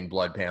 everybody's getting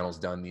blood panels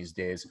done these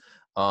days.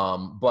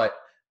 But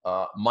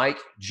Mike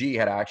G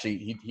had actually,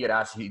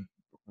 he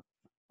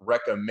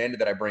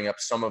recommended that I bring up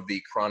some of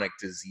the chronic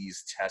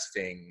disease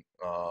testing,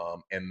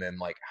 and then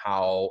like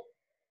how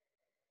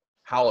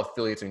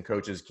affiliates and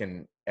coaches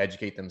can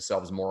educate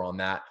themselves more on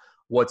that.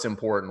 What's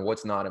important,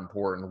 what's not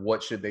important,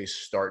 what should they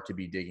start to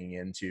be digging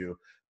into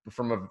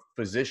from a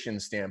physician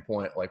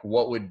standpoint? Like,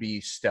 what would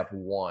be step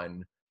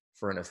one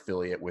for an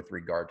affiliate with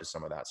regard to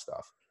some of that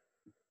stuff?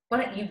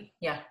 Why don't you?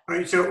 Yeah. All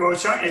right. So,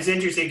 it's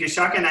interesting because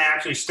Shaka and I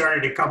actually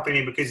started a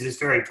company because of this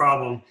very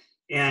problem,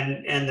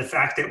 and the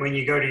fact that when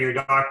you go to your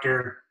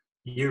doctor,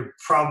 you're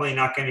probably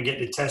not going to get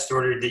the test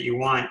ordered that you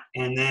want,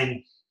 and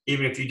then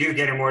even if you do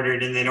get them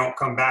ordered and they don't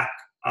come back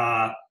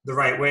the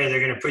right way, they're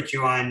going to put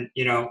you on,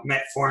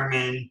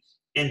 metformin,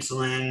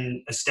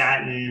 insulin, a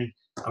statin,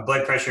 a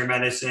blood pressure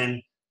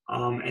medicine,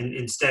 and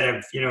instead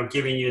of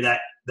giving you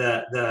that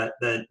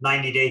the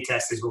 90-day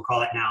test, as we'll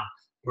call it now,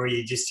 where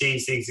you just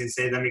change things and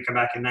say, let me come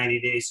back in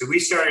 90 days. So we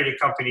started a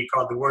company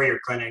called the Warrior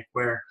Clinic,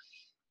 where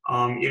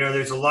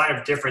there's a lot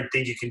of different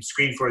things you can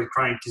screen for with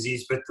chronic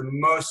disease, but the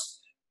most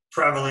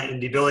prevalent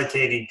and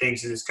debilitating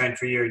things in this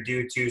country are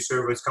due to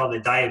sort of what's called the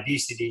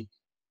diabesity,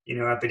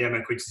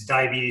 epidemic, which is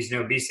diabetes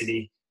and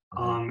obesity.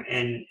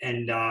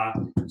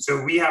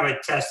 So we have a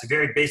test, a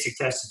very basic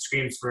test that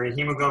screens for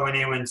hemoglobin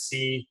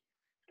A1C,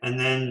 and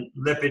then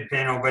lipid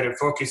panel, but it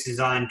focuses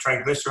on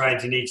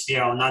triglycerides and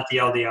HDL, not the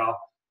LDL.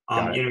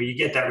 You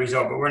get that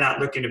result, but we're not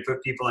looking to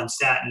put people on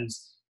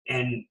statins,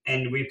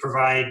 and we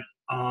provide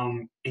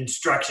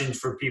instructions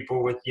for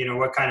people with,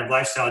 what kind of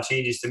lifestyle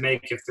changes to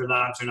make if their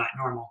labs are not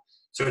normal.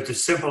 So it's a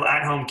simple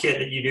at-home kit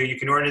that you do. You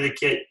can order the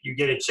kit, you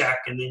get a check,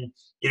 and then,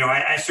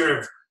 I sort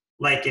of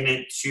liken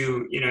it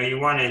to, you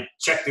want to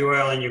check the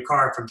oil in your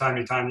car from time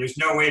to time. There's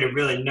no way to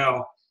really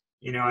know,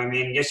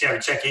 I guess you have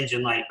a check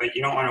engine light, but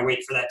you don't want to wait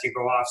for that to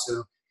go off.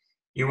 So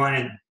you want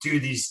to do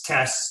these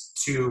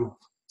tests to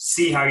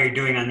see how you're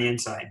doing on the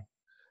inside.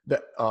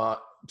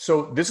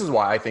 So this is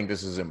why I think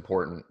this is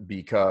important,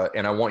 because,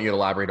 and I want you to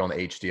elaborate on the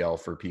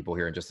HDL for people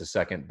here in just a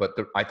second, but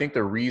I think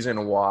the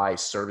reason why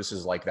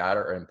services like that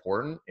are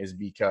important is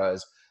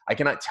because I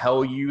cannot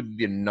tell you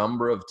the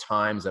number of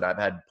times that I've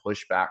had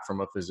pushback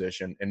from a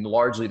physician, and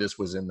largely this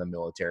was in the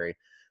military,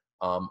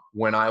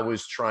 when I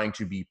was trying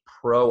to be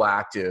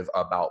proactive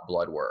about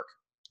blood work.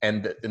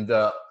 And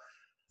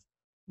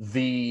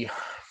the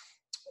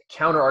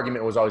counter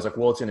argument was always like,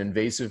 well, it's an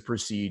invasive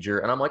procedure.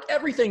 And I'm like,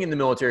 everything in the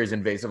military is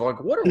invasive. I'm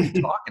like, what are we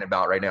talking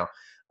about right now?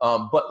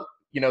 But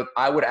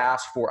I would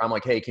ask for, I'm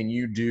like, hey, can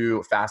you do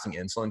a fasting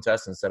insulin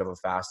test instead of a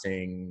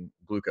fasting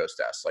glucose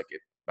test? Like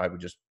I would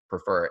just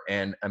prefer it.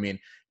 And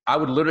I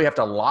would literally have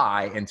to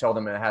lie and tell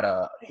them I had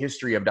a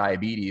history of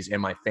diabetes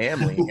in my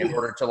family in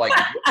order to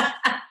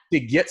to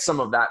get some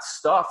of that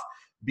stuff,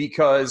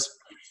 because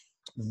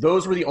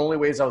those were the only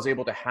ways I was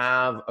able to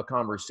have a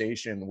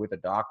conversation with a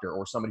doctor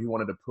or somebody who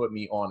wanted to put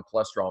me on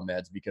cholesterol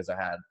meds because I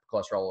had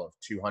cholesterol of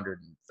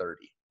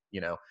 230,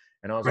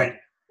 and I was like,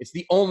 it's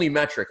the only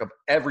metric of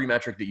every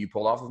metric that you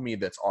pull off of me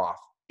that's off.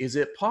 Is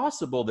it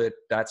possible that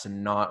that's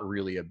not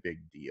really a big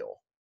deal?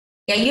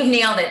 Yeah, you've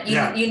nailed it.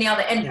 You nailed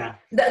it. And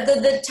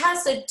the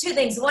tests, the two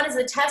things. One is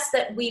the tests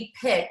that we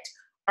picked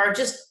are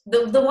just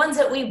the ones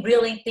that we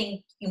really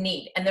think you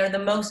need, and they're the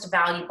most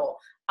valuable.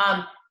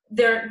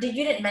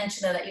 You didn't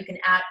mention though that you can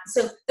add,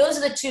 so those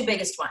are the two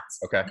biggest ones.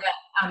 Okay.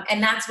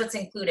 And that's what's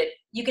included.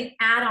 You can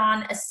add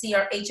on a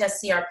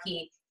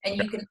HSCRP, and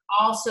you can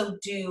also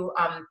do,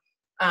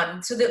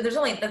 so that's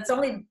the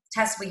only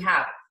test we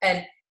have.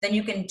 And then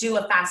you can do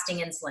a fasting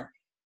insulin.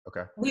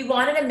 Okay. We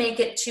wanted to make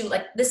it to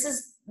this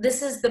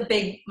is the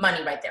big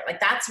money right there.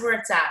 That's where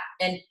it's at.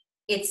 And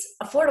it's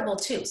affordable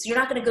too. So you're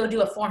not going to go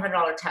do a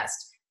 $400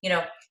 test.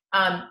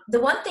 The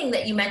one thing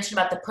that you mentioned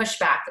about the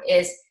pushback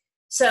is,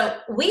 so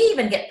we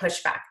even get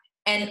pushback,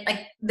 and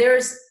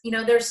there's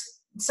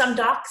some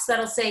docs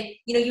that'll say,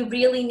 you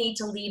really need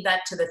to leave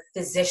that to the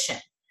physician.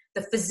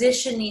 The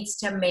physician needs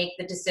to make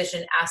the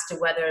decision as to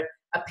whether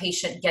a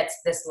patient gets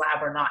this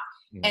lab or not.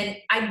 Mm-hmm. And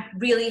I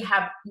really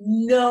have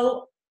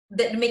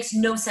that makes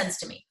no sense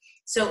to me.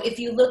 So if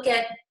you look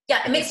at,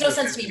 it makes no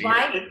sense to me.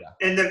 Why?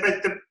 And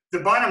the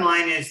bottom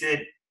line is that,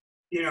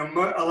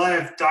 a lot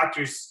of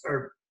doctors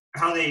are,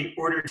 how they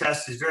order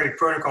tests is very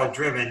protocol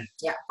driven.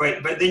 Yeah.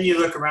 But then you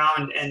look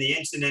around and the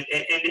incident,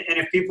 and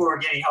if people are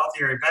getting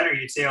healthier and better,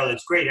 you'd say, oh,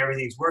 that's great,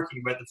 everything's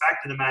working. But the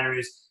fact of the matter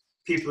is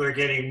people are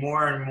getting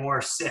more and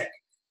more sick.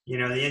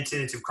 The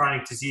incidence of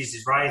chronic disease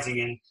is rising,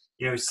 and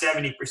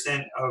 70%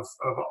 of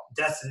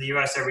deaths in the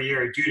US every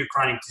year are due to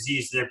chronic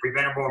disease. They're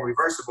preventable and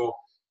reversible,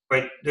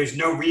 but there's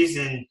no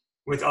reason,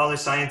 with all the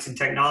science and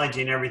technology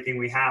and everything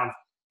we have,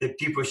 that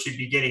people should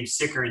be getting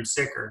sicker and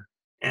sicker.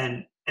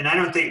 And I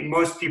don't think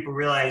most people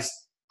realize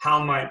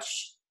how much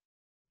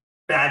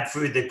bad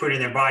food they put in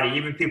their body,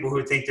 even people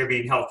who think they're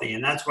being healthy.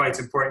 And that's why it's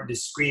important to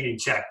screen and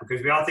check,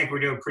 because we all think we're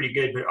doing pretty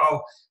good, but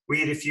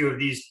we eat a few of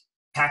these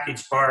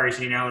packaged bars,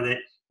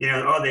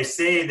 they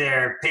say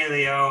they're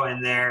paleo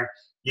and they're,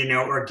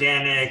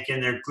 organic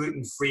and they're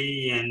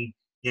gluten-free and,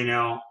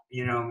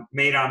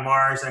 made on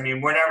Mars.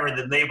 Whatever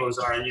the labels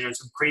are,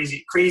 some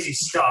crazy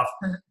stuff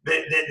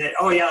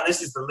that,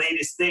 this is the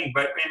latest thing.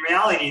 But in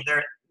reality,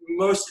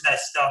 most of that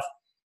stuff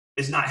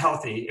is not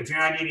healthy. If you're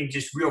not eating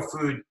just real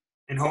food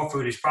and whole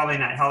food, it's probably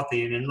not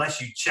healthy. And unless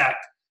you check,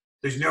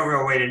 there's no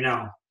real way to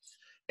know.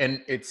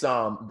 And it's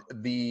a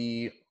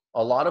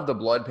lot of the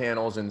blood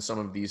panels and some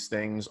of these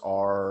things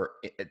are,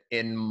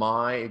 in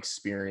my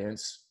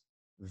experience,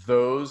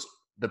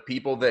 the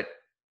people that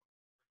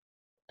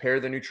pair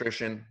the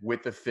nutrition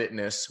with the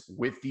fitness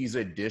with these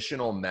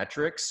additional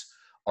metrics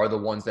are the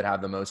ones that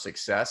have the most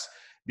success,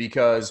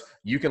 because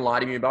you can lie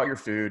to me about your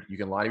food, you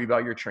can lie to me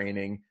about your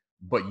training,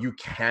 but you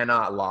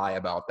cannot lie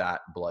about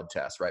that blood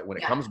test, right? When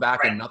it comes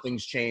back and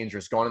nothing's changed or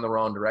it's gone in the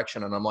wrong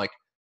direction, and I'm like,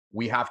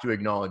 we have to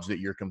acknowledge that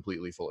you're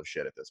completely full of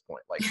shit at this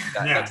point.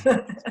 That's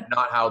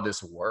not how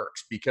this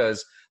works,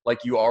 because like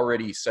you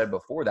already said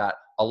before that,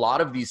 a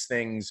lot of these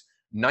things,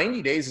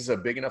 90 days is a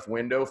big enough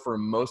window for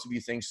most of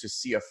these things to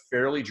see a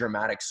fairly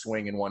dramatic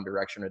swing in one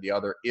direction or the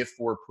other if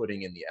we're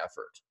putting in the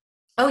effort.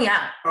 Oh,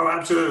 yeah. Oh,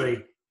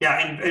 absolutely. Yeah.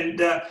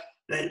 And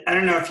I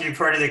don't know if you've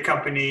heard of the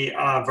company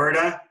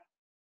Virta.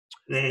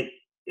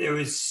 It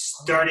was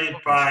started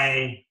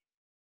by,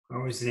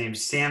 what was his name?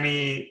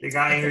 Sammy, the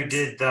guy who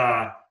did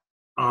the,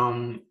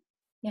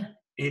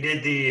 he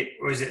did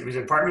was it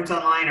Apartments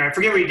Online, or I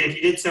forget what he did. He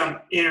did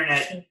some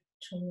internet,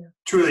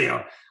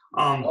 Trulio.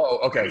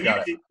 Okay,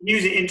 got it. He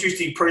was an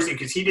interesting person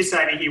because he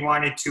decided he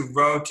wanted to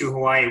row to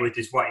Hawaii with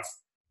his wife.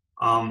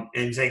 And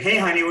he's like, hey,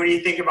 honey, what do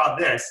you think about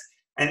this?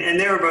 And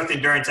they were both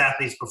endurance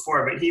athletes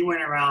before, but he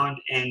went around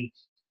and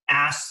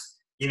asked,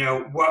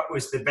 what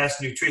was the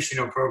best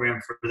nutritional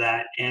program for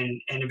that. And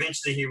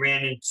eventually he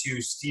ran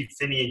into Steve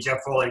Finney and Jeff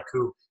Volek,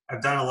 who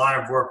have done a lot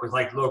of work with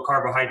like low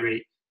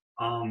carbohydrate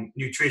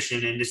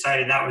nutrition, and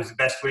decided that was the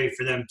best way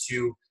for them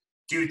to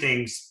do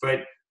things.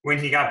 But when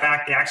he got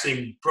back, they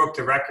actually broke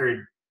the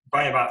record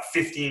by about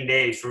 15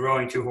 days for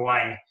rowing to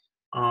Hawaii.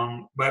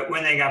 But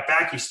when they got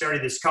back, he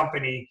started this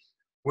company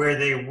where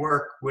they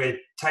work with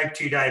type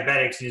 2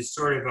 diabetics, and it's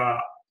sort of a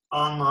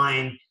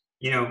online,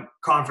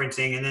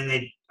 conferencing, and then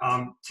they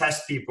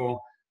test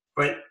people.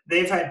 But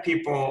they've had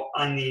people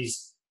on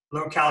these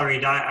low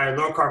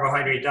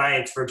carbohydrate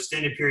diets for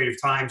extended period of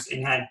times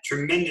and had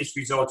tremendous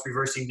results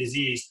reversing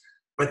disease.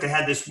 But they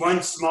had this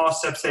one small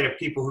subset of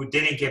people who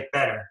didn't get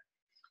better.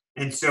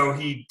 And so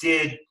he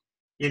did,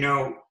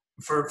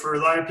 for a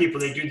lot of people,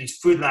 they do these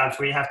food labs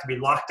where you have to be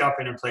locked up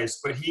in a place.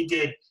 But he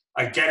did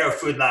a ghetto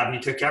food lab. He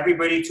took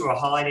everybody to a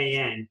Holiday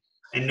Inn,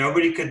 and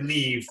nobody could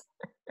leave.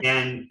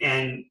 And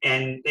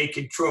they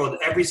controlled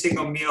every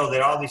single meal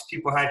that all these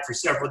people had for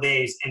several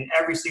days, and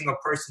every single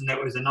person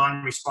that was a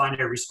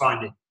non-responder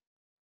responded.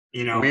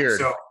 Weird.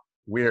 So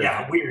weird.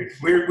 Yeah,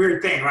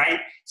 weird thing, right?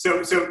 So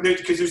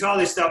because there's all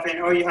this stuff,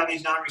 and you have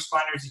these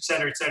non-responders, et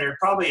cetera, et cetera.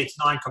 Probably it's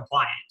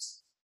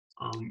non-compliance.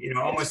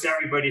 Almost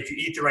everybody, if you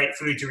eat the right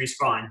food, to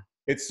respond.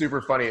 It's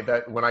super funny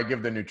that when I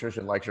give the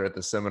nutrition lecture at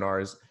the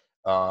seminars,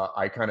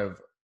 I kind of,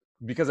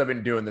 because I've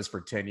been doing this for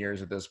 10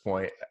 years at this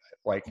point,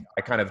 like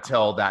I kind of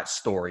tell that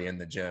story in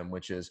the gym,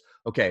 which is,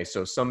 okay,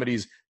 so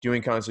somebody's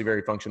doing constantly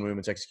very functional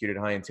movements executed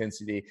high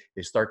intensity.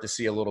 They start to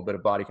see a little bit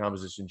of body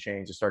composition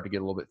change. They start to get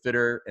a little bit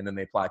fitter, and then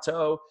they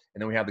plateau.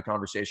 And then we have the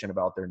conversation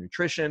about their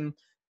nutrition.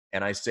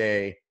 And I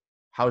say,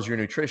 how's your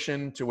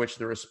nutrition? To which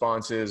the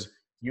response is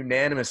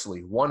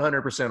unanimously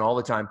 100% all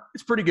the time,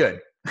 it's pretty good.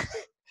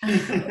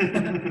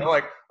 I'm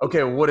like,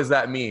 okay, well, what does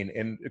that mean?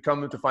 And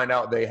come to find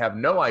out, they have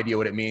no idea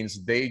what it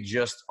means. They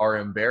just are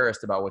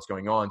embarrassed about what's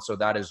going on. So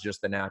that is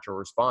just the natural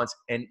response.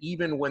 And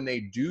even when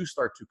they do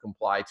start to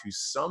comply to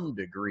some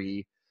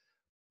degree,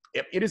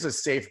 it is a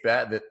safe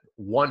bet that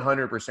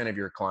 100% of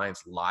your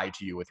clients lie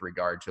to you with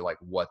regard to like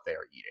what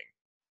they're eating.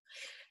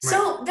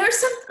 So there's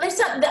some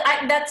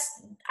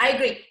I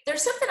agree.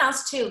 There's something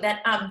else too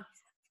that,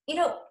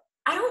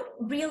 I don't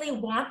really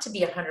want to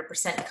be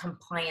 100%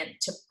 compliant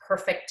to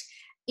perfect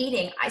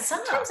eating.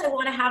 Sometimes I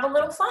want to have a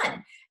little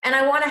fun, and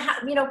I want to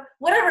have,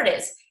 whatever it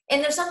is.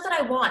 And there's something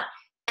I want.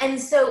 And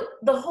so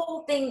the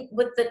whole thing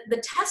with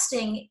the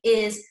testing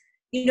is,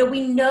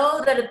 we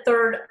know that a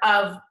third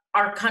of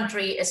our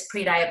country is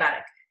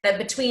pre-diabetic, that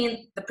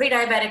between the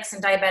pre-diabetics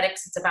and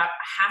diabetics, it's about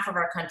half of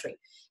our country.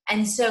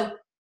 And so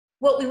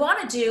what we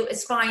want to do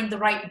is find the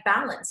right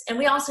balance. And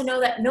we also know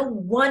that no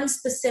one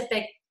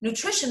specific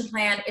nutrition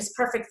plan is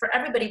perfect for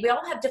everybody. We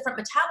all have different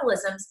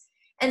metabolisms.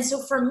 And so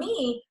for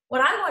me,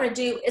 what I want to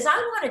do is I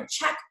want to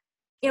check,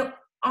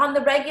 on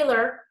the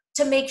regular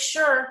to make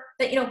sure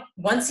that,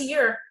 once a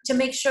year, to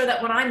make sure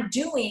that what I'm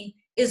doing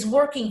is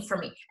working for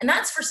me. And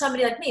that's for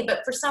somebody like me.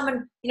 But for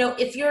someone,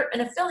 if you're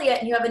an affiliate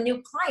and you have a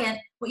new client,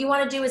 what you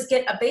want to do is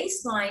get a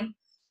baseline.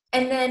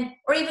 And then,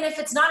 or even if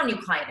it's not a new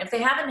client, if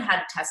they haven't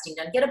had testing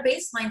done, get a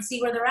baseline,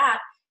 see where they're at,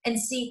 and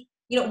see,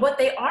 what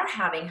they are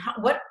having,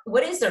 what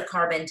is their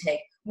carb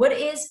intake,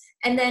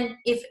 and then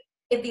if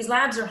these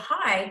labs are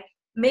high,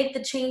 make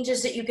the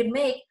changes that you can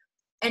make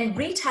and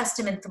retest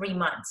them in 3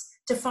 months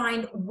to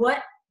find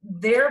what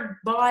their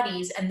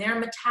bodies and their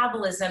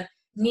metabolism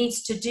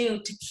needs to do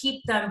to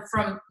keep them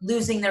from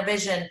losing their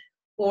vision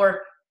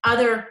or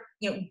other,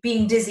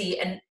 being dizzy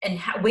and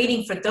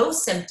waiting for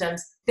those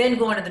symptoms, then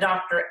going to the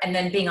doctor and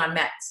then being on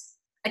meds.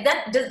 Like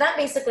that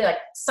basically like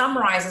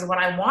summarizes what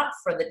I want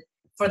for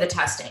the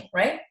testing,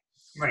 right?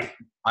 Right.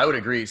 I would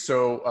agree.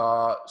 So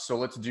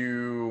let's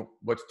do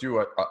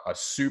a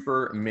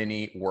super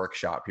mini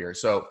workshop here.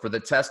 So for the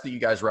test that you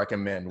guys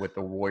recommend with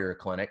the Warrior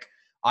Clinic,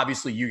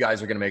 obviously you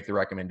guys are going to make the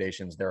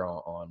recommendations there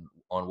on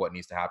what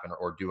needs to happen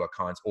or do a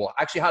cons. Well,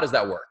 actually, how does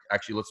that work?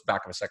 Actually, let's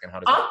back up a second. How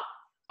does that?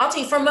 I'll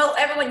tell you. For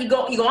everyone, you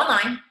go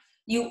online,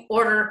 you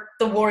order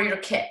the Warrior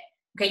Kit.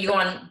 Okay, you go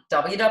on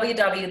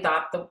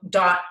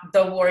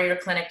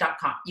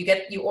www.thewarriorclinic.com.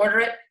 You order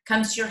it,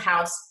 comes to your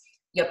house.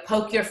 You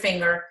poke your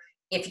finger.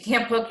 If you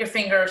can't poke your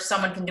finger,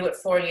 someone can do it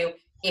for you.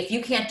 If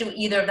you can't do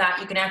either of that,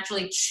 you can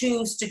actually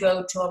choose to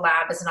go to a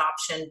lab as an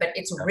option, but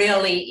it's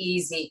really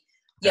easy.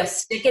 You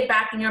stick it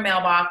back in your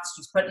mailbox,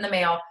 just put it in the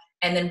mail,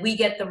 and then we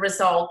get the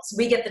results.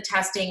 We get the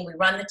testing, we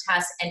run the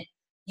test, and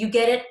you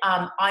get it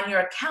on your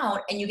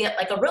account, and you get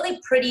like a really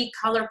pretty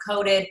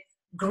color-coded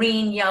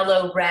green,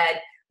 yellow, red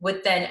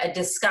with then a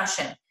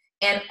discussion.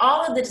 And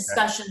all of the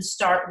discussions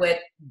start with,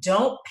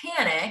 don't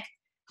panic,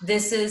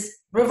 this is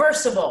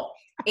reversible.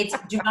 It's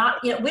we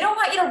don't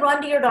want you to run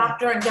to your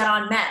doctor and get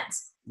on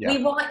meds. Yeah.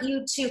 We want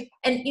you to,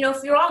 and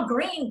if you're all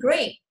green,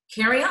 great,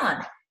 carry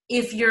on.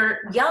 If you're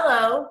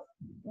yellow,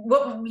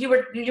 what you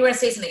were going to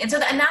say something. And so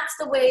and that's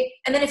the way.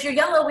 And then if you're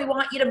yellow, we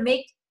want you to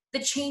make the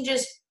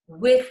changes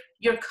with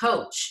your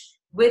coach,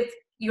 with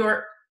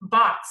your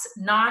box.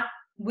 Not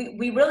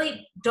we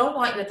really don't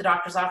want you at the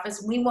doctor's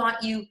office. We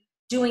want you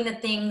doing the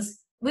things.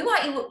 We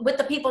want you with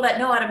the people that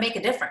know how to make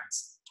a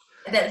difference.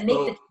 That make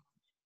the.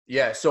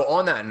 Yeah. So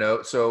on that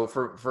note, so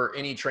for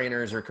any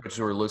trainers or coaches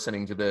who are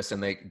listening to this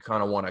and they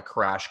kind of want a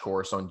crash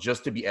course on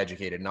just to be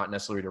educated, not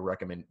necessarily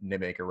to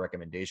make a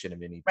recommendation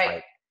of any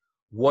type,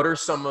 what are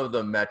some of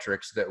the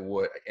metrics that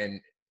would, and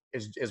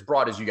as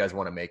broad as you guys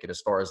want to make it, as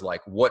far as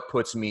like what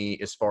puts me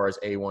as far as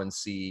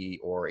A1C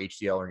or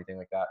HDL or anything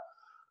like that,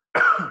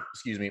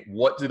 excuse me,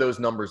 what do those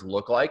numbers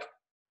look like?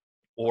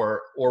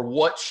 Or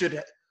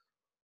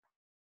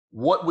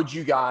what would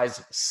you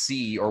guys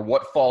see, or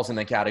what falls in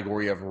the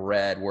category of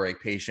red where a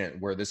patient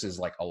where this is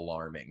like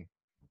alarming?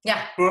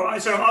 Yeah. Well,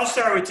 so I'll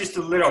start with just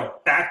a little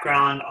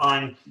background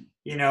on,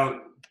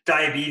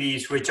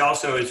 diabetes, which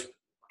also is,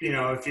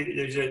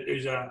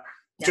 there's a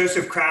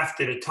Joseph Kraft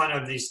did a ton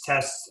of these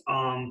tests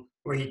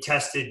where he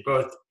tested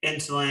both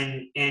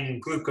insulin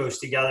and glucose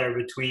together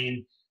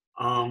between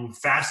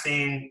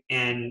fasting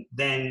and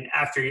then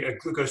after a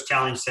glucose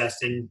challenge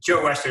test. And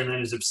Joe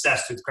Westerlund is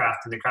obsessed with Kraft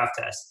and the Kraft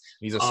test.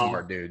 He's a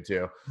smart dude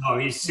too. Oh,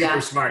 he's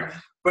super smart.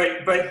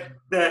 But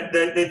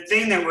the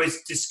thing that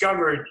was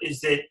discovered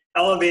is that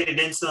elevated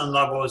insulin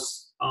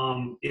levels,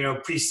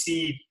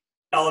 precede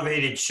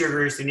elevated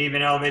sugars, and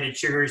even elevated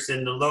sugars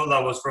in the low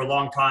levels for a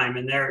long time.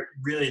 And they're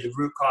really the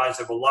root cause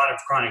of a lot of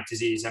chronic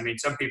disease. I mean,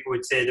 some people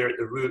would say they're at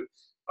the root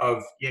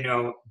of,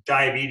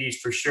 diabetes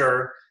for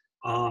sure,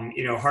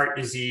 heart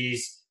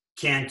disease,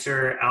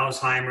 cancer,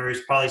 Alzheimer's,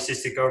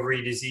 polycystic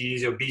ovary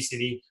disease,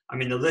 obesity. I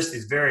mean, the list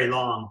is very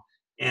long.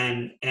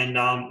 And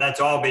that's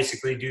all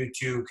basically due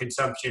to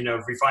consumption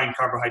of refined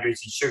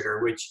carbohydrates and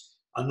sugar, which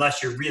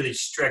unless you're really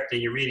strict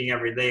and you're reading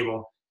every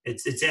label,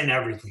 it's in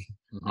everything.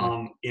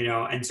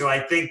 Mm-hmm. And so I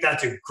think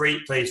that's a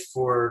great place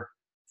for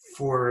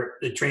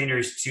the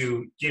trainers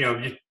to,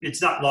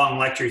 it's not long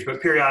lectures,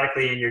 but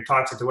periodically in your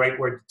talks at the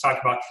whiteboard, talk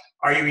about,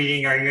 are you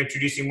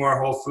introducing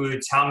more whole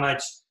foods? How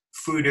much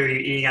food are you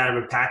eating out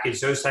of a package?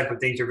 Those type of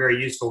things are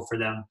very useful for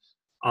them.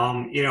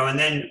 And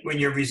then when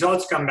your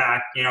results come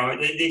back,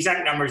 the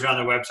exact numbers are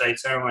on the website,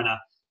 so I don't want to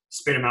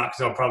spit them out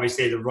because I'll probably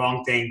say the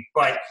wrong thing.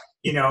 But,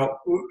 and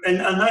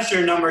unless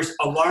your number's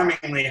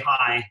alarmingly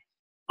high,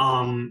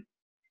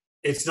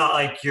 it's not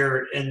like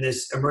you're in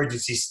this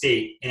emergency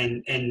state.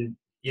 And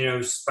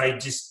by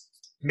just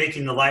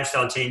making the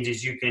lifestyle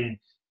changes, you can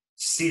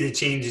see the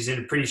changes in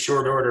a pretty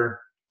short order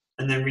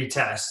and then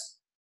retest.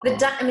 The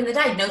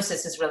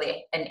diagnosis is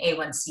really an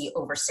A1C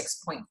over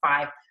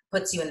 6.5,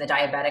 puts you in the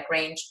diabetic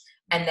range.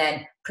 And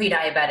then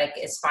pre-diabetic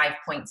is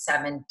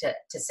 5.7 to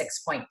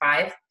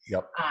 6.5.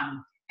 Yep.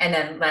 And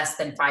then less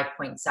than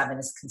 5.7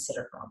 is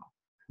considered normal.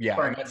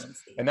 Yeah.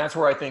 And that's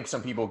where I think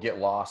some people get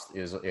lost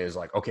is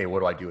like, okay, what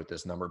do I do with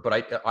this number?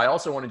 But I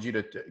also wanted you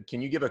to,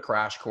 can you give a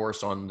crash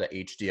course on the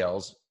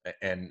HDLs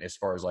and as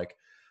far as like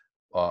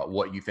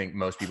what you think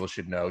most people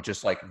should know,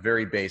 just like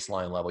very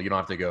baseline level. You don't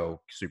have to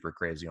go super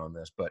crazy on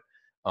this, but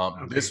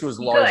okay. This was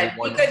largely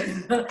one. Do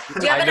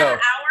you have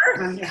another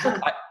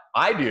hour?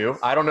 I do.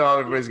 I don't know how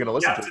everybody's going to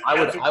listen to it.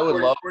 I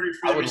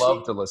would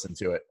love to listen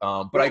to it.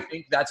 But I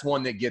think that's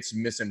one that gets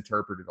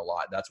misinterpreted a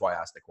lot. That's why I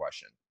asked the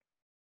question.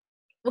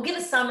 We'll give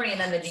a summary and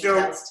then the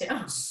details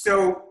too.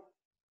 So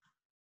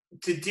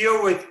to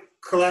deal with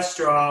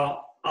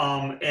cholesterol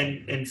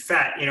and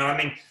fat,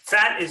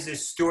 fat is a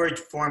storage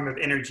form of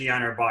energy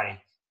on our body.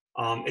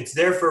 It's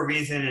there for a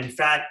reason, and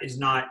fat is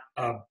not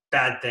a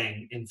bad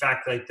thing. In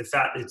fact, like the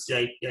fat that's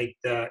like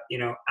the,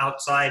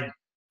 outside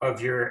of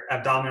your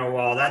abdominal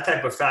wall, that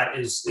type of fat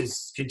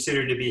is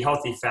considered to be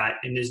healthy fat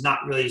and is not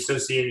really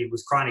associated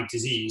with chronic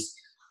disease.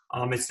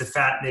 It's the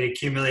fat that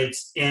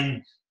accumulates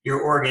in your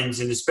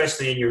organs and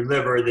especially in your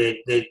liver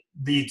that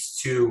leads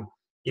to,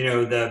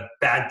 the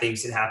bad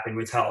things that happen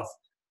with health.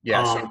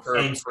 Yeah. So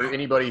for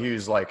anybody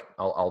who's like,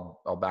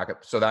 I'll back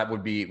up. So that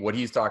would be what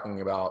he's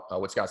talking about.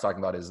 What Scott's talking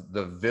about is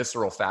the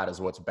visceral fat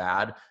is what's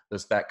bad.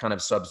 That kind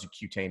of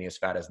subcutaneous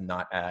fat is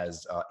not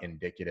as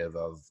indicative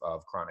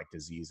of chronic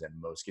disease in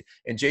most cases.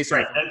 And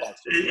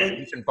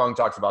Jason Fung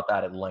talks about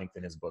that at length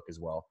in his book as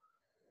well.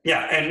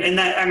 Yeah. And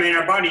that,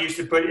 our body used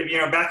to put,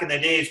 back in the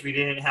days, we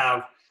didn't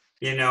have,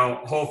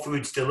 Whole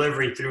Foods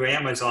delivery through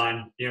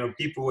Amazon.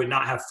 People would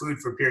not have food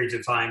for periods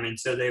of time. And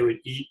so they would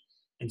eat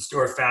and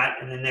store fat,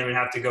 and then they would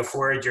have to go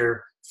forage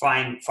or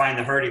find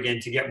the herd again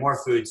to get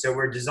more food. So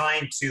we're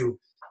designed to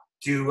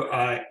do,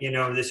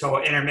 this whole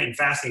intermittent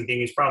fasting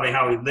thing is probably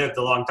how we lived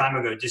a long time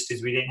ago, just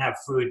because we didn't have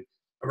food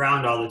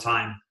around all the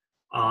time.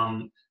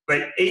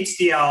 But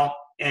HDL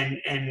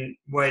and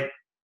what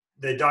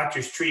the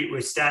doctors treat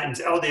with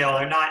statins, LDL,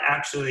 are not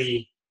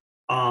actually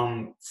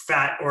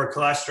fat or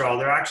cholesterol.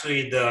 They're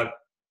actually the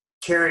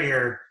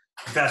carrier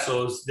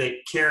vessels that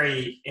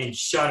carry and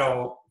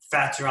shuttle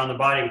fats around the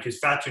body, because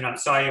fats are not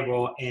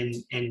soluble in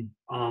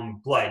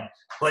blood.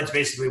 Blood's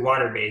basically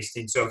water-based,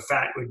 and so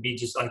fat would be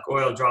just like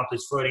oil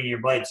droplets floating in your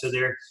blood. So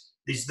they're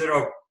these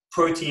little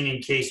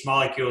protein-encased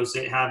molecules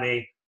that have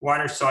a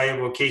water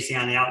soluble casing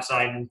on the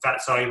outside and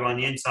fat soluble on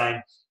the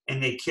inside,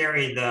 and they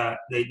carry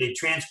they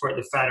transport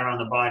the fat around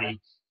the body.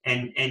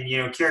 And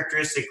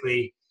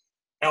characteristically,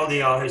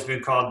 LDL has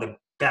been called the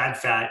bad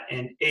fat,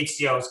 and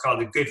HDL is called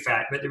the good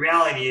fat. But the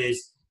reality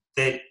is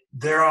that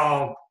they're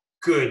all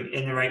good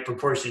in the right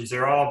proportions.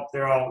 They're all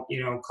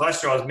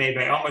cholesterol is made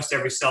by almost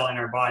every cell in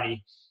our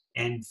body,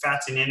 and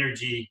fat's an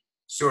energy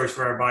source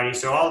for our body.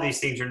 So all these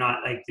things are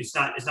not like, it's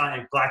not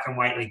like black and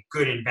white, like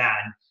good and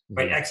bad,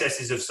 but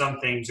excesses of some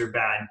things are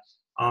bad.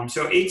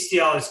 So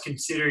HDL is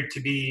considered to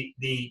be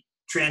the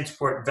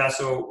transport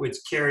vessel which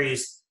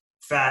carries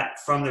fat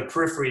from the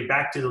periphery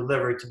back to the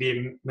liver to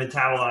be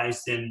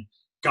metabolized and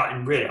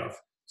gotten rid of.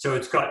 So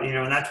it's called,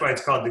 and that's why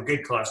it's called the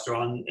good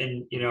cholesterol.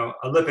 And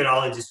a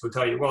lipidologist will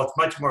tell you, well, it's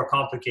much more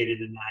complicated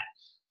than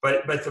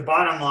that. But the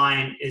bottom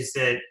line is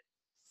that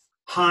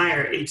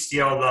higher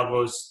HDL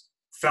levels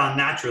found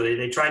naturally,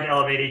 they tried to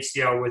elevate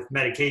HDL with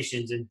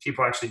medications and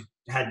people actually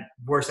had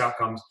worse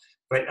outcomes,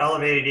 but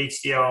elevated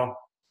HDL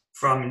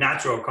from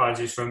natural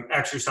causes, from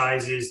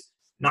exercises,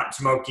 not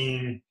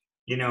smoking,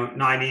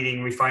 not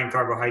eating refined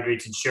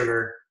carbohydrates and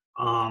sugar,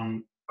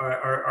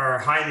 are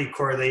highly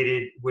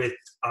correlated with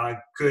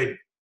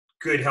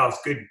good health,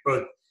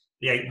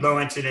 low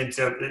incidence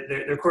of,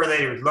 they're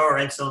correlated with lower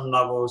insulin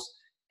levels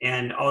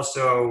and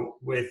also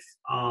with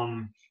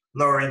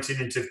lower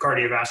incidence of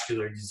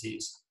cardiovascular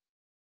disease.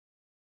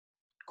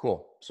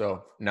 Cool.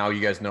 So now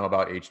you guys know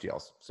about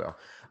HDLs. So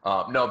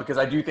no, because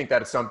I do think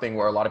that it's something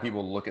where a lot of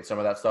people look at some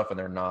of that stuff and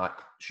they're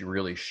not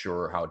really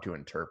sure how to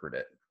interpret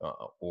it,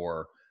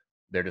 or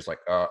they're just like,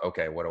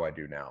 okay, what do I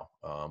do now?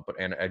 But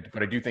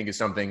I do think it's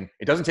something,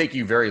 it doesn't take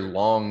you very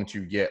long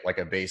to get like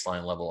a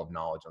baseline level of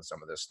knowledge on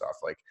some of this stuff,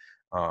 like,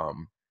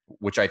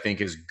 which I think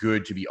is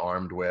good to be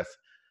armed with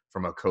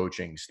from a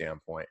coaching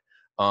standpoint.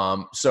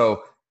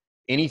 So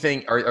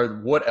anything,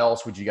 or what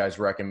else would you guys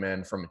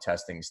recommend from a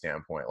testing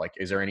standpoint? Like,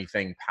 is there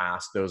anything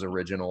past those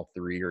original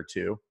 3 or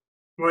 2?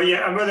 Well,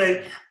 yeah, along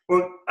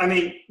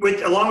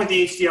with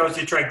the HDLs,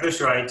 the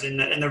triglycerides,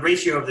 and the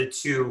ratio of the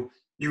two,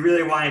 you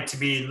really want it to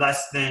be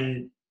less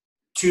than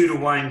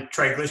 2-to-1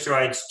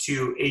 triglycerides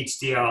to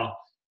HDL,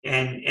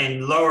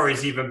 and lower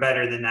is even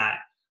better than that.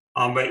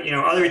 But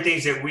other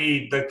things that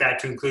we looked at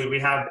to include, we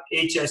have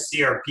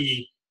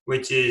HSCRP,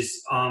 which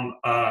is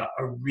a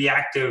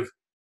reactive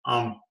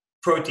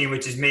protein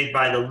which is made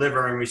by the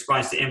liver in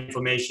response to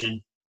inflammation.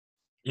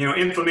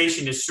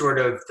 Inflammation is sort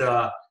of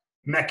the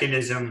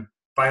mechanism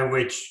by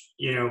which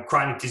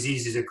chronic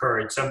diseases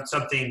occur. It's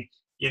something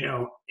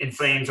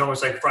inflames,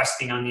 almost like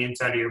rusting on the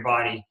inside of your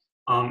body.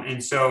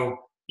 And so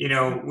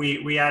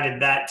we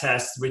added that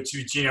test, which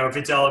if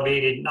it's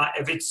elevated,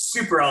 if it's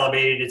super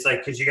elevated, it's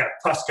like because you got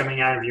pus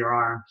coming out of your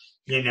arm,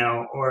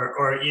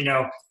 or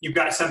you've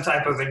got some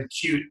type of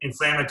acute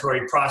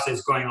inflammatory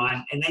process going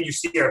on, and then your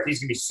CRP is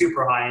going to be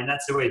super high, and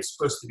that's the way it's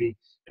supposed to be.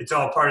 It's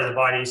all part of the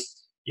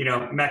body's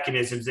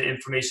mechanisms, the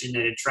inflammation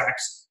that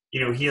attracts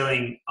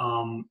healing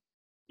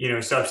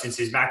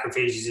substances,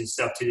 macrophages and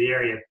stuff to the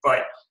area.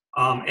 But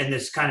and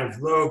this kind of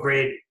low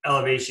grade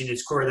elevation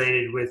is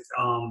correlated with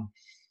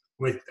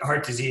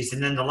heart disease.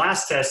 And then the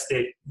last test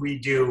that we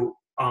do,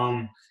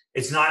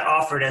 it's not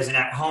offered as an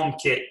at-home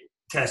kit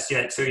test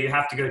yet, so you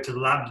have to go to the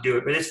lab to do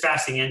it, but it's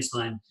fasting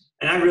insulin.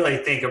 And I really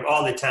think of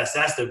all the tests,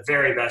 that's the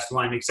very best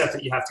one, except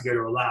that you have to go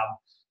to a lab,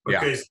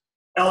 because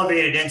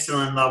elevated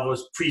insulin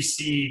levels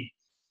precede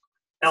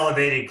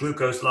elevated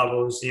glucose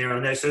levels,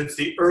 so it's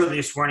the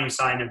earliest warning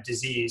sign of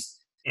disease.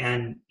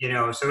 And,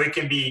 so it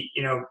can be,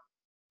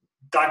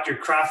 Dr.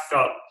 Kraft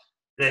felt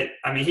that,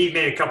 he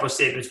made a couple of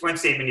statements. One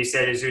statement he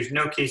said is there's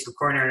no case of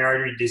coronary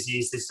artery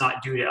disease that's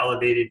not due to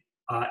elevated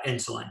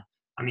insulin.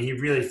 He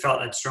really felt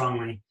that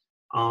strongly.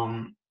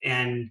 But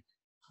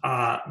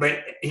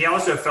he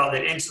also felt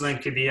that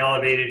insulin could be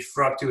elevated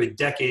for up to a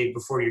decade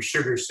before your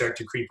sugars start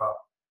to creep up,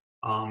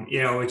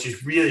 which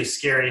is really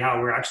scary how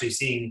we're actually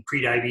seeing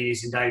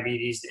prediabetes and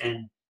diabetes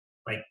in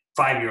like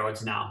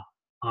 5-year-olds now,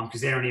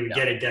 because they don't even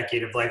get a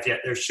decade of life yet.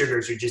 Their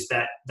sugars are just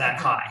that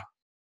high.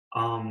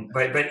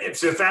 But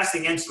so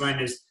fasting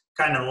insulin is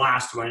kind of the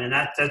last one, and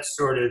that's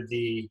sort of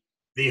the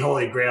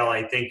holy grail,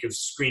 I think, of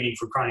screening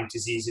for chronic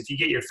disease. If you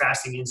get your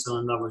fasting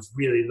insulin levels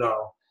really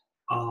low,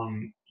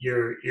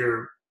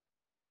 your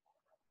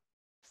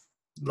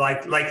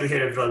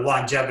likelihood of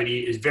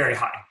longevity is very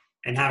high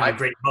and having a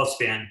great health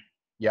span.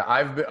 Yeah,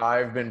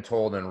 I've been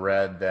told and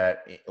read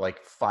that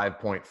like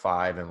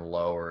 5.5 and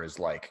lower is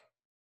like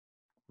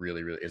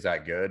really, is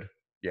that good?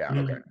 Yeah.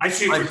 Okay. I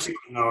shoot for 2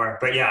 and lower,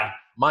 but yeah.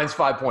 Mine's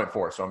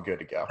 5.4, so I'm good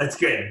to go. That's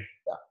good.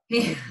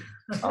 Yeah.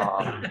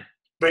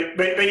 But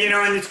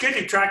and it's good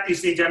to track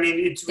these things.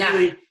 It's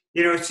really,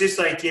 it's just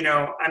like, we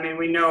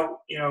know,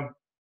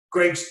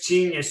 Greg's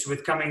genius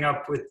with coming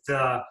up with,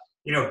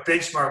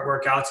 benchmark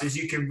workouts is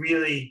you can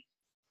really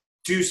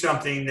do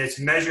something that's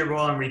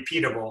measurable and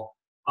repeatable.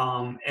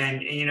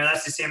 And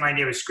that's the same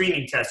idea with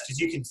screening tests, because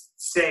you can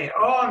say,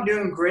 oh, I'm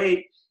doing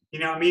great,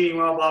 I'm eating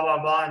well, blah, blah,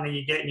 blah. And then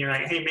and you're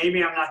like, hey,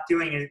 maybe I'm not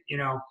doing it,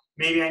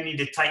 maybe I need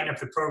to tighten up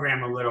the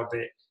program a little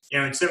bit.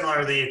 And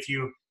similarly, if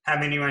you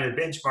have any one of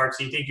the benchmarks,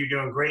 and you think you're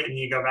doing great, and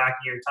you go back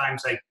and your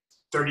time's like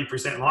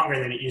 30% longer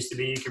than it used to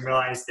be, you can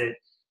realize that,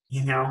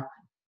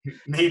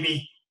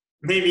 maybe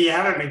you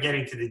haven't been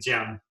getting to the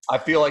gym. I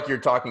feel like you're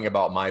talking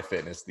about my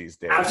fitness these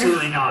days.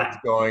 Absolutely not. It's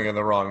going in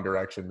the wrong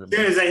direction. As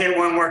soon as I hit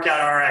one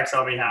workout RX,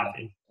 I'll be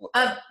happy.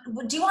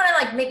 Do you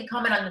want to make a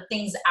comment on the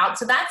things out?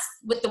 So that's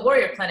with the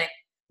Warrior Clinic.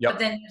 Yep. But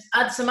then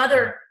some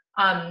other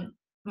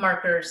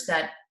markers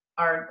that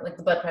are like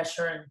the blood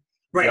pressure and.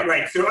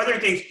 Right. So other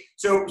things.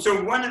 So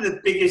one of the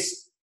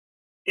biggest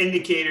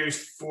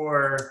indicators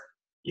for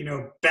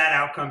bad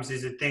outcomes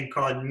is a thing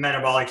called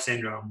metabolic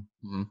syndrome.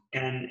 Mm-hmm.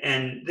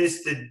 And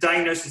the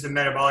diagnosis of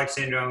metabolic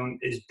syndrome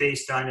is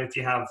based on if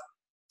you have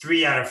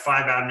 3 out of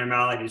 5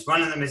 abnormalities.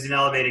 One of them is an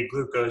elevated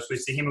glucose,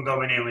 which the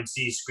hemoglobin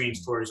A1C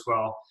screens for as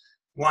well.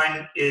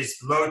 One is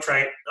low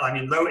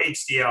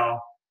HDL,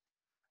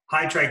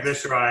 high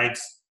triglycerides,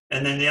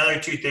 and then the other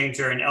 2 things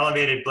are an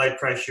elevated blood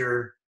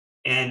pressure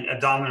and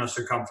abdominal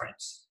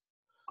circumference.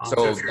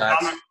 So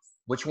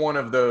which one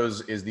of those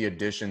is the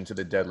addition to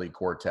the deadly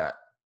quartet?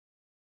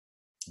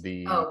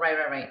 Right.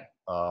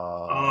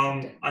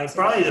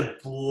 Probably the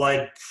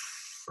blood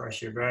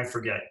pressure, but I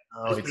forget.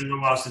 It's been a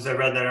while since I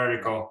read that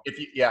article.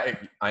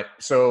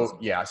 So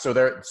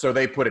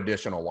they put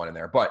additional one in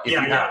there. But if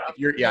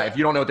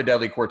you don't know what the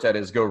deadly quartet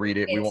is, go read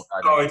it. We won't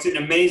dive in. It's an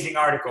amazing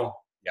article.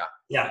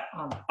 Yeah.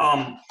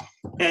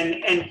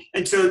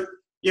 And so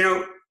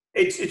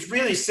it's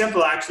really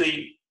simple,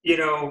 actually.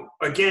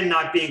 Again,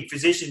 not being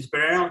physicians,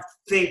 but I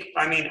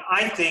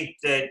think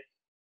that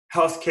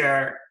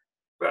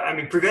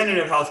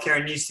preventative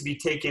healthcare needs to be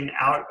taken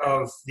out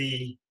of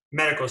the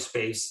medical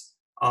space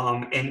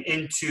and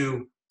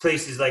into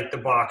places like the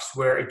box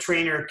where a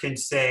trainer can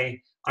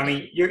say,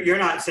 you're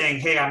not saying,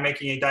 hey, I'm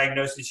making a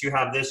diagnosis, you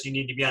have this, you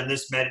need to be on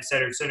this med, et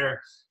cetera,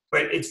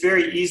 but it's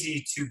very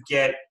easy to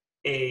get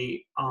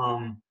a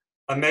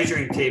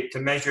measuring tape to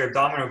measure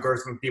abdominal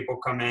girth when people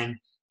come in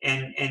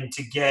and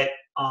to get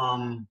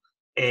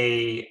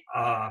a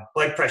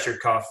blood pressure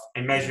cuff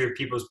and measure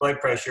people's blood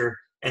pressure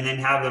and then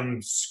have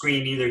them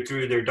screen either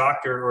through their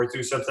doctor or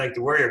through something like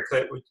the Warrior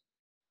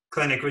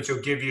Clinic, which will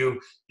give you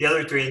the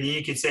other 3. And then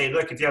you can say,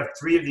 look, if you have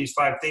 3 of these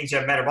 5 things, you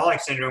have metabolic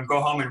syndrome, go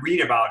home and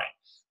read about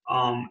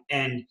it.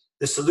 And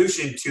the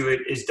solution to it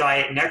is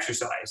diet and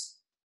exercise.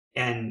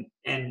 And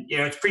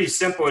it's pretty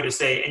simple to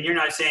say, and you're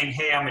not saying,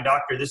 hey, I'm a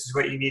doctor, this is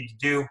what you need to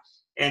do.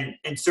 And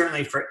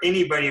certainly for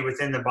anybody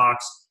within the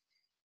box,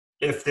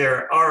 if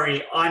they're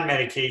already on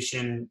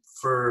medication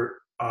for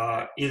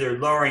either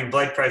lowering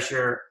blood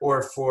pressure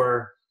or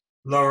for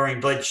lowering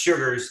blood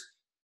sugars,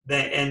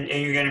 and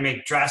you're going to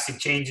make drastic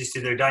changes to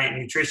their diet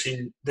and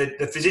nutrition,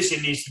 the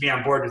physician needs to be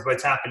on board with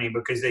what's happening,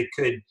 because they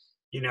could,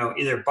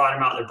 either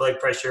bottom out their blood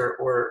pressure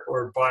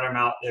or bottom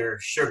out their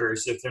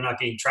sugars if they're not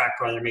being tracked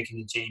while they're making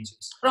the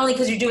changes. But only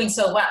because you're doing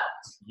so well.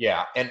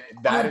 Yeah, and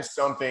that is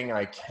something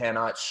I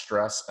cannot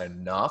stress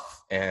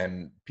enough.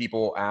 And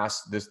people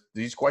ask this;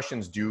 these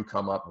questions do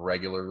come up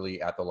regularly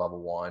at the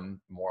level 1,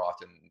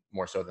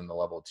 more so than the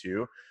level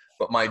 2.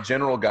 But my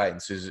general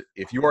guidance is,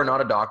 if you are not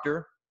a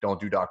doctor,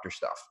 don't do doctor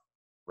stuff.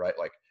 Right?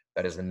 Like,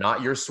 that is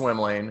not your swim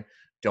lane.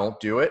 Don't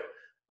do it.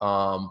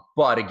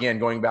 But again,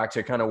 going back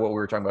to kind of what we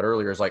were talking about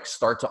earlier, is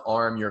start to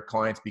arm your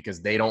clients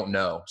because they don't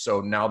know.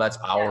 So now that's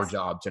our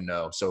job to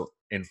know. So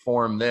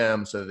inform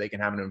them so that they can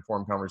have an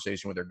informed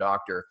conversation with their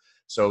doctor.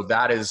 So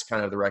that is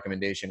kind of the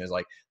recommendation, is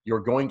you're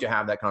going to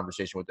have that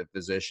conversation with the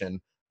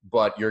physician,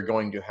 but you're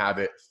going to have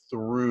it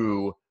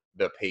through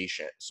the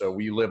patient. So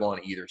we live on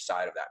either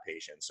side of that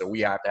patient. So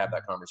we have to have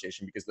that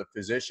conversation, because the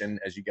physician,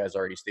 as you guys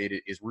already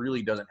stated,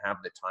 really doesn't have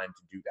the time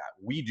to do that.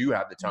 We do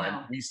have the time.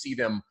 No. We see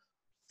them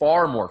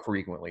far more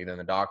frequently than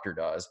the doctor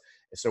does.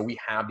 So we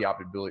have the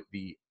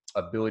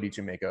ability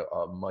to make a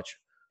much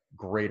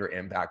greater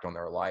impact on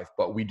their life.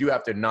 But we do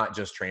have to not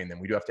just train them,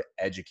 we do have to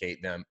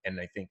educate them.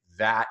 And I think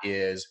that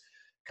is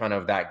kind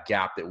of that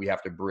gap that we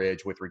have to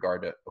bridge with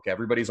regard to, okay,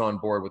 everybody's on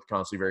board with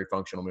constantly very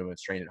functional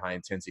movements, trained at high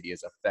intensity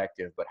is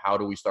effective, but how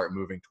do we start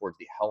moving towards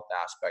the health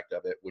aspect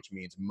of it, which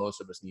means most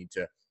of us need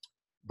to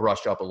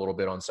brush up a little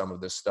bit on some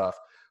of this stuff,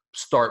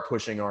 start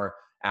pushing our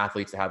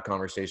athletes to have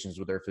conversations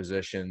with their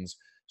physicians,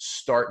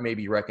 start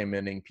maybe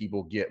recommending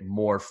people get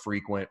more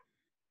frequent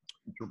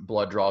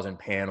blood draws and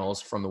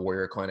panels from the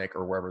Warrior Clinic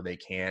or wherever they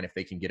can, if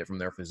they can get it from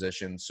their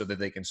physicians, so that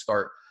they can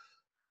start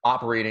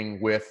operating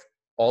with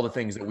all the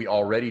things that we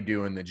already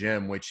do in the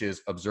gym, which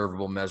is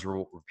observable,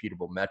 measurable,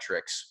 repeatable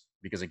metrics.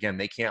 Because again,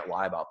 they can't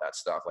lie about that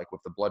stuff. If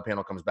the blood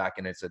panel comes back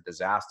and it's a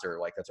disaster,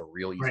 that's a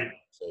really easy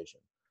conversation.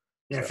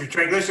 Yeah, so. If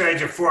your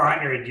triglycerides are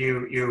 400,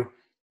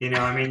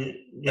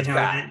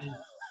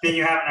 then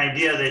you have an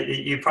idea that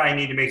you probably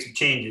need to make some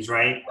changes,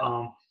 right?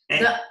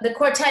 The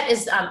quartet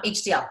is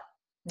HDL.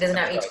 It doesn't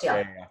have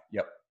HDL.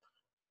 Yep.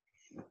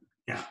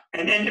 Yeah,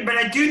 but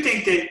I do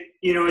think that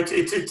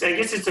it's I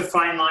guess it's a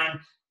fine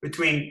line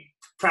between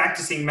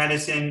practicing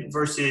medicine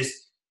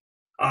versus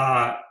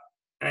I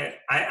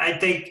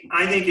think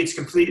it's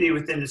completely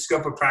within the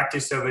scope of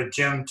practice of a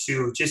gym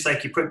to, just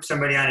like you put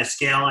somebody on a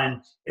scale,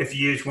 and if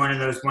you use one of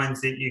those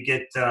ones that you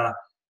get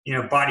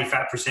body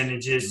fat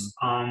percentages,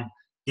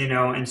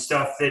 and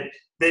stuff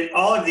that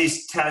all of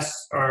these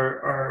tests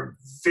are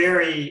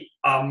very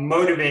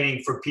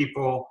motivating for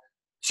people.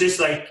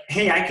 Just like,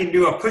 hey, I can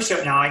do a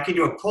push-up now, I can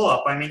do a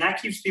pull-up. I mean,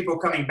 that keeps people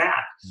coming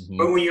back. Mm-hmm.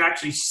 But when you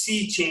actually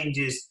see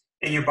changes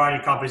in your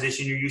body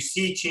composition, or you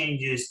see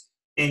changes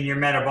in your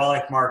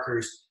metabolic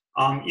markers,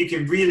 you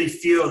can really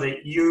feel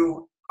that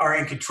you are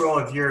in control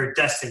of your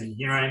destiny.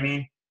 You know what I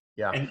mean?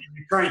 Yeah. And in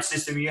the current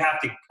system, you have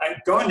to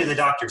going to the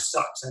doctor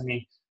sucks. I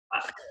mean,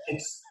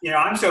 it's,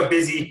 I'm so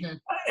busy. Mm-hmm.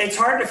 It's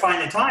hard to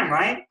find the time,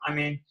 right? I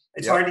mean,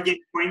 it's hard to get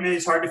an appointment.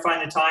 It's hard to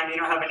find the time. You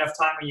don't have enough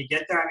time when you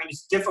get there. I mean,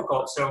 it's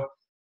difficult. So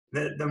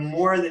the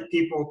more that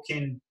people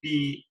can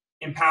be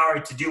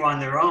empowered to do on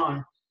their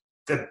own,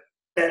 the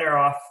better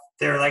off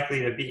they're likely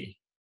to be.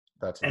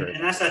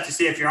 And that's not to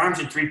say if your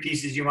arm's in 3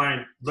 pieces, you want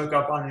to look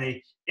up on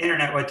the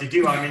internet what to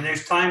do. I mean,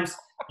 there's times,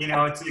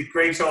 it's the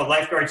Greg's old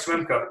lifeguard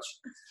swim coach.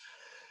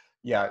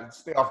 Yeah,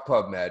 stay off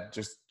PubMed.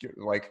 Just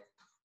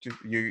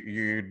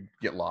you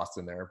get lost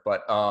in there.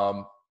 But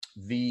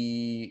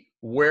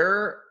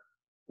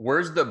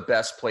where's the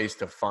best place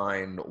to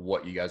find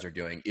what you guys are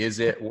doing? Is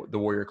it the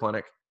Warrior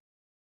Clinic?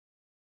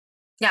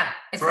 Yeah.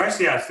 For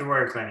us, yeah, it's the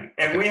Warrior Clinic.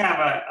 And we have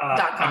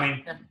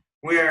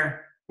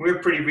we're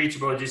pretty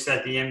reachable just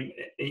at the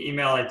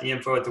email at the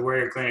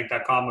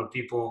info@thewarriorclinic.com if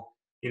people,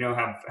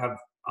 have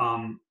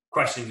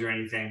questions or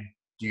anything.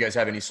 Do you guys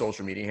have any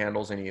social media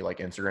handles, any like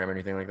Instagram or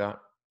anything like that?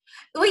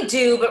 We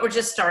do, but we're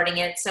just starting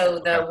it. So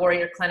the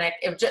Warrior Clinic,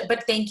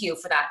 but thank you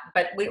for that.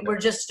 But we're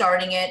just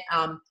starting it.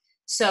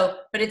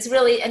 But it's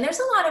really, and there's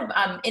a lot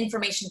of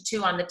information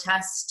too on the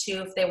tests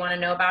too, if they want to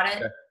know about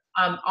it,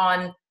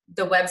 on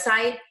the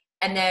website.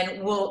 And then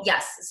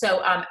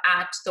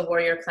at the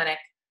Warrior Clinic.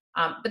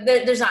 But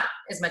there's not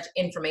as much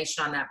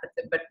information on that,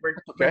 but we're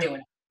doing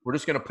it. We're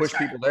just going to push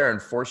people there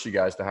and force you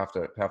guys to have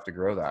to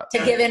grow that. To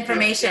give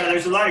information. Yeah,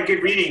 there's a lot of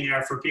good reading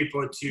there for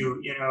people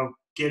to,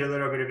 get a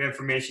little bit of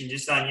information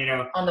just on,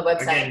 on the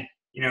website. Again,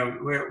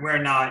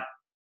 we're not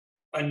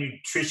a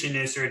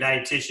nutritionist or a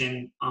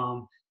dietitian.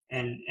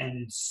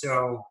 And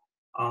so,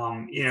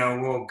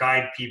 we'll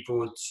guide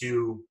people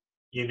to,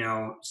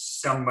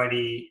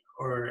 somebody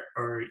or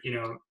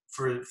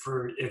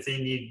for if they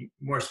need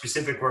more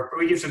specific work, but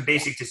we give some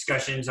basic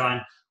discussions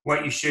on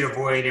what you should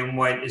avoid and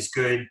what is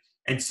good.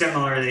 And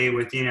similarly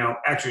with,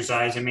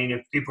 exercise, I mean,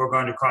 if people are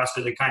going to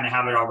CrossFit, they kind of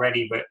have it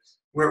already, but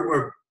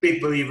we're big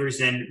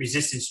believers in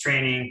resistance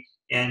training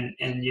and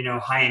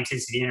high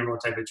intensity interval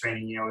type of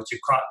training, it's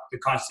the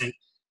constant,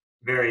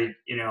 very,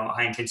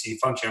 high intensity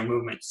functional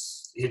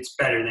movements. It's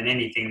better than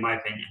anything in my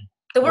opinion.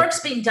 The work's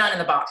being done in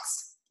the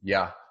box.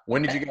 Yeah.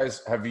 When did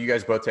have you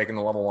guys both taken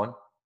the level 1?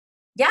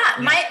 Yeah.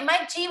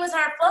 Mike G was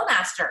our flow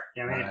master.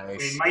 Yeah, we had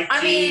Mike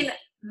G,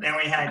 then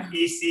we had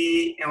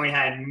EC, and we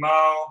had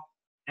Mo,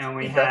 and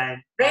we had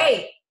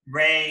Ray.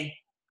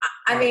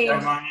 And we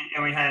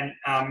had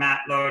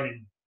Matt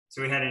Loden.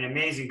 So we had an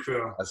amazing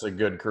crew. That's a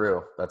good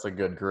crew.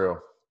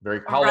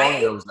 How long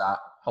ago was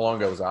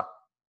that?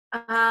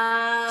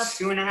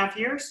 2.5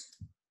 years.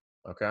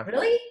 Okay.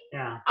 Really?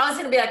 Yeah. I was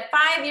going to be like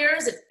 5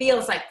 years. It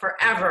feels like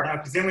forever. No,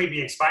 because then we'd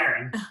be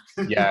expiring.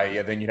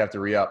 Yeah. Then you'd have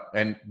to re-up.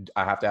 And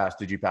I have to ask,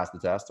 did you pass the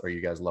test? Are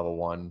you guys level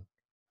 1?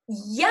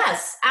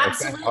 Yes,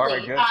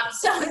 absolutely. Okay. All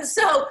right,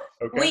 so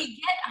we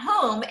get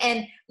home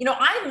and,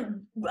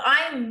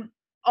 I'm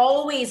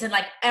always in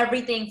like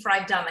everything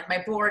I've done, like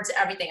my boards,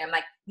 everything. I'm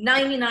like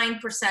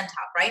 99 percentile,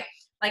 right?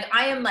 Like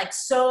I am like,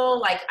 so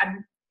like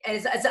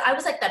as I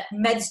was like that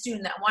med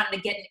student that wanted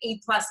to get an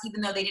A+,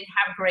 even though they didn't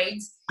have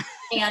grades.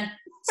 And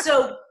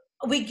so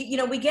we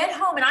get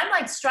home and I'm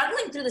like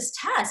struggling through this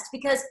test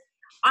because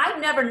I've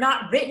never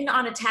not written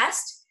on a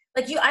test.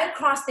 Like I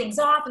cross things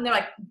off and they're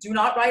like, do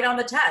not write on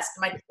the test.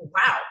 I'm like,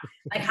 wow,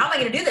 like how am I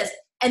going to do this?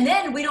 And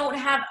then we don't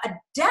have a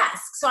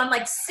desk. So I'm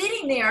like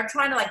sitting there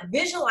trying to like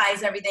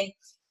visualize everything.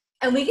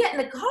 And we get in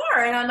the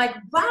car and I'm like,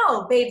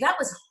 wow, babe, that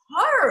was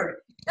hard.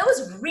 That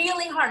was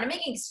really hard. I'm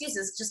making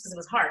excuses just because it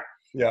was hard.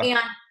 Yeah. And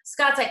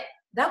Scott's like,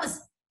 that was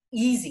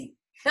easy.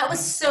 That was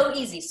so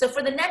easy. So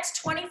for the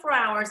next 24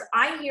 hours,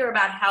 I hear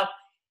about how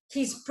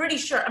he's pretty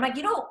sure. I'm like,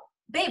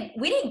 babe,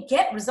 we didn't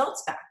get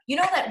results back.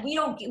 That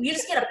you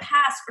just get a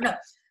pass for no.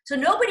 So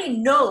nobody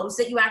knows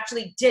that you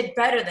actually did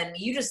better than me.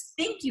 You just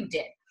think you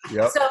did.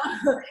 Yep. So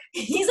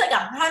he's like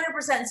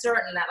 100%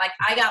 certain that like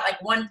I got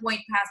like 1 point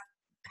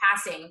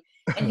passing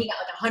and he got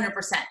like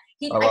 100%.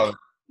 He got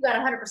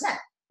 100%,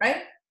 right?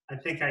 I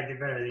think I did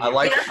better than you.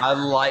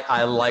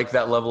 I like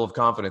that level of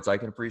confidence. I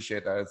can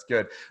appreciate that. It's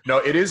good. No,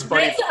 it is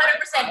funny. He's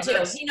 100%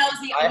 too. He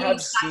knows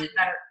he's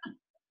better.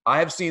 I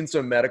have seen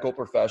some medical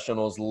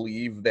professionals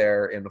leave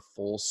there in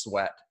full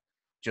sweat.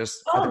 I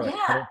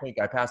don't think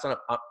I passed on it.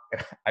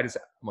 I'm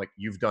like,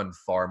 you've done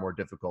far more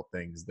difficult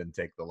things than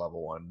take the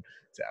level 1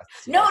 test.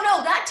 So. No,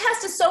 that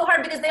test is so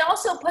hard because they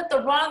also put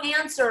the right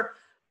answer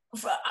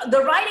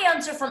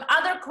from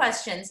other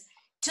questions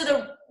to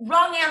the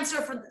wrong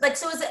answer from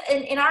so is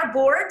in our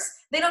boards,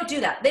 they don't do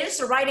that. They just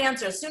the right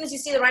answer. As soon as you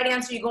see the right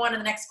answer, you go on to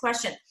the next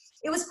question.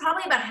 It was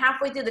probably about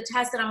halfway through the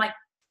test and I'm like,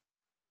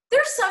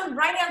 there's some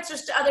right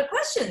answers to other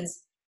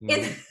questions.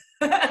 Mhm.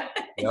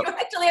 You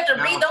actually have to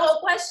read the whole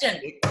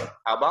question.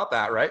 How about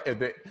that, right?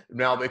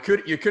 Now,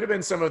 you could have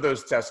been some of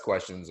those test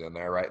questions in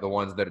there, right? The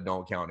ones that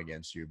don't count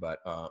against you, but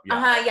I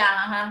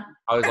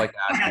always like to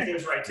ask. I got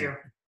those right too.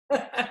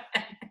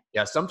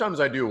 Yeah, sometimes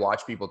I do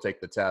watch people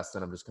take the test,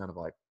 and I'm just kind of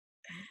like,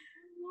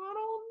 I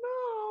don't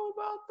know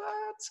about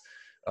that.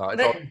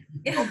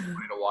 It's all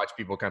funny to watch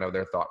people kind of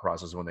their thought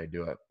process when they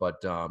do it.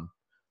 But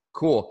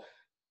cool.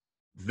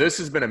 This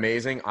has been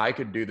amazing. I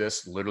could do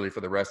this literally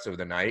for the rest of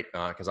the night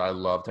because I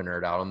love to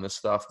nerd out on this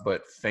stuff.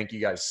 But thank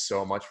you guys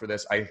so much for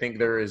this. I think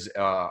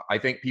I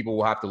think people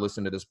will have to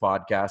listen to this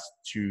podcast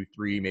 2,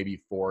 3,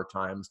 maybe 4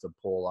 times to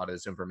pull a lot of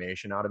this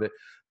information out of it.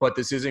 But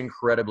this is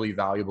incredibly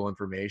valuable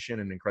information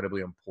and incredibly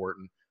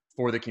important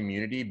for the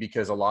community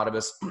because a lot of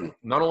us,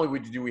 not only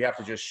do we have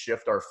to just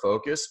shift our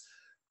focus,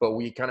 but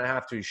we kind of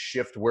have to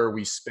shift where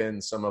we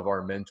spend some of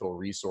our mental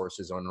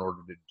resources in order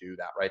to do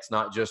that, right? It's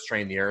not just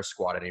train the air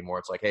squad anymore.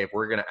 It's like, hey, if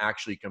we're going to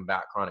actually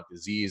combat chronic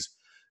disease,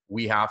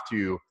 we have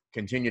to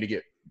continue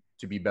to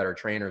be better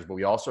trainers, but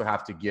we also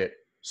have to get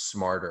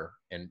smarter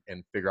and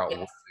figure out what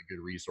the good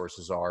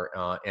resources are.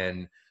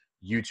 And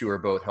you two are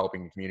both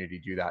helping the community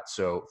do that.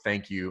 So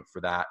thank you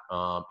for that.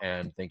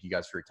 And thank you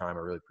guys for your time. I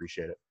really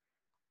appreciate it.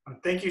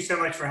 Thank you so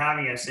much for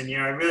having us. And,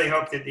 I really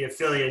hope that the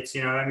affiliates,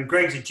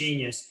 Greg's a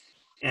genius.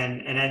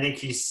 And I think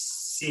he's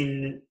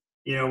seen,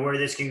 where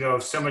this can go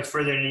so much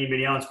further than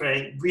anybody else. But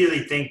I really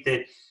think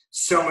that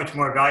so much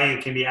more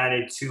value can be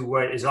added to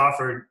what is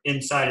offered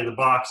inside of the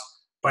box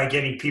by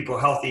getting people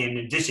healthy in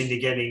addition to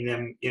getting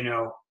them,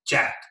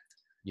 jacked.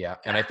 Yeah.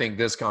 And I think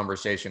this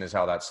conversation is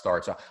how that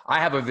starts. I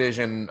have a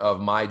vision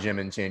of my gym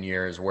in 10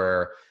 years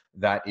where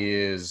that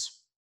is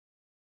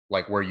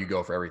like where you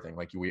go for everything.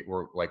 Like we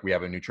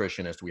have a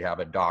nutritionist, we have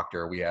a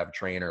doctor, we have a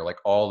trainer, like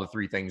all the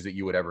 3 things that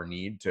you would ever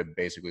need to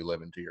basically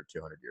live until you're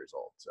 200 years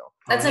old. So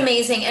that's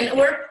amazing. And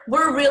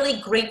we're really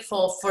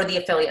grateful for the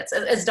affiliates.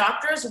 As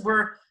doctors,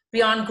 we're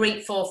beyond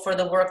grateful for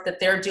the work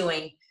that they're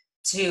doing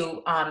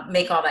to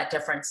make all that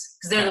difference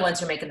because they're the ones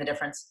who are making the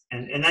difference.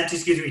 And that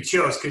just gives me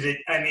chills because it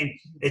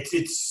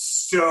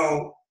just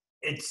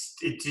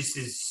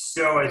is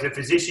so, as a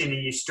physician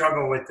and you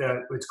struggle with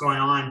what's going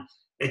on,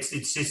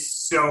 it's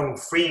just so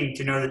freeing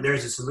to know that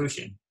there's a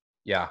solution.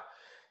 Yeah.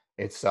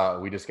 It's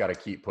we just got to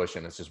keep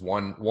pushing. It's just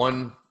one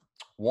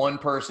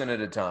person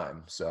at a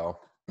time. So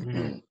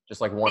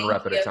just like one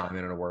rep at a time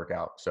in a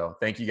workout. So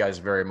thank you guys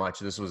very much.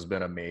 This has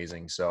been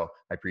amazing. So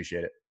I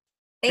appreciate it.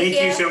 Thank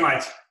you so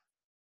much.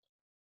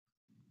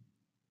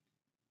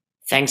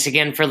 Thanks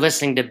again for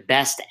listening to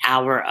Best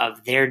Hour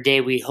of Their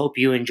Day. We hope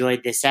you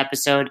enjoyed this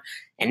episode.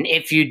 And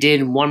if you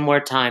did, one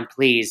more time,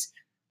 please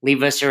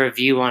leave us a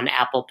review on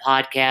Apple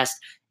Podcast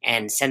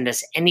and send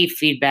us any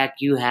feedback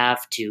you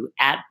have to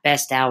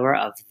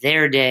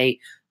 @besthouroftheirday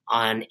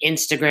on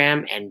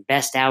Instagram and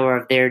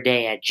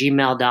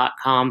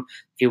besthouroftheirday@gmail.com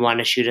if you want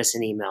to shoot us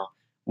an email.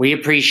 We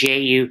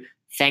appreciate you.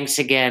 Thanks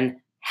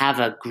again. Have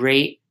a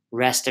great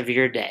rest of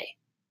your day.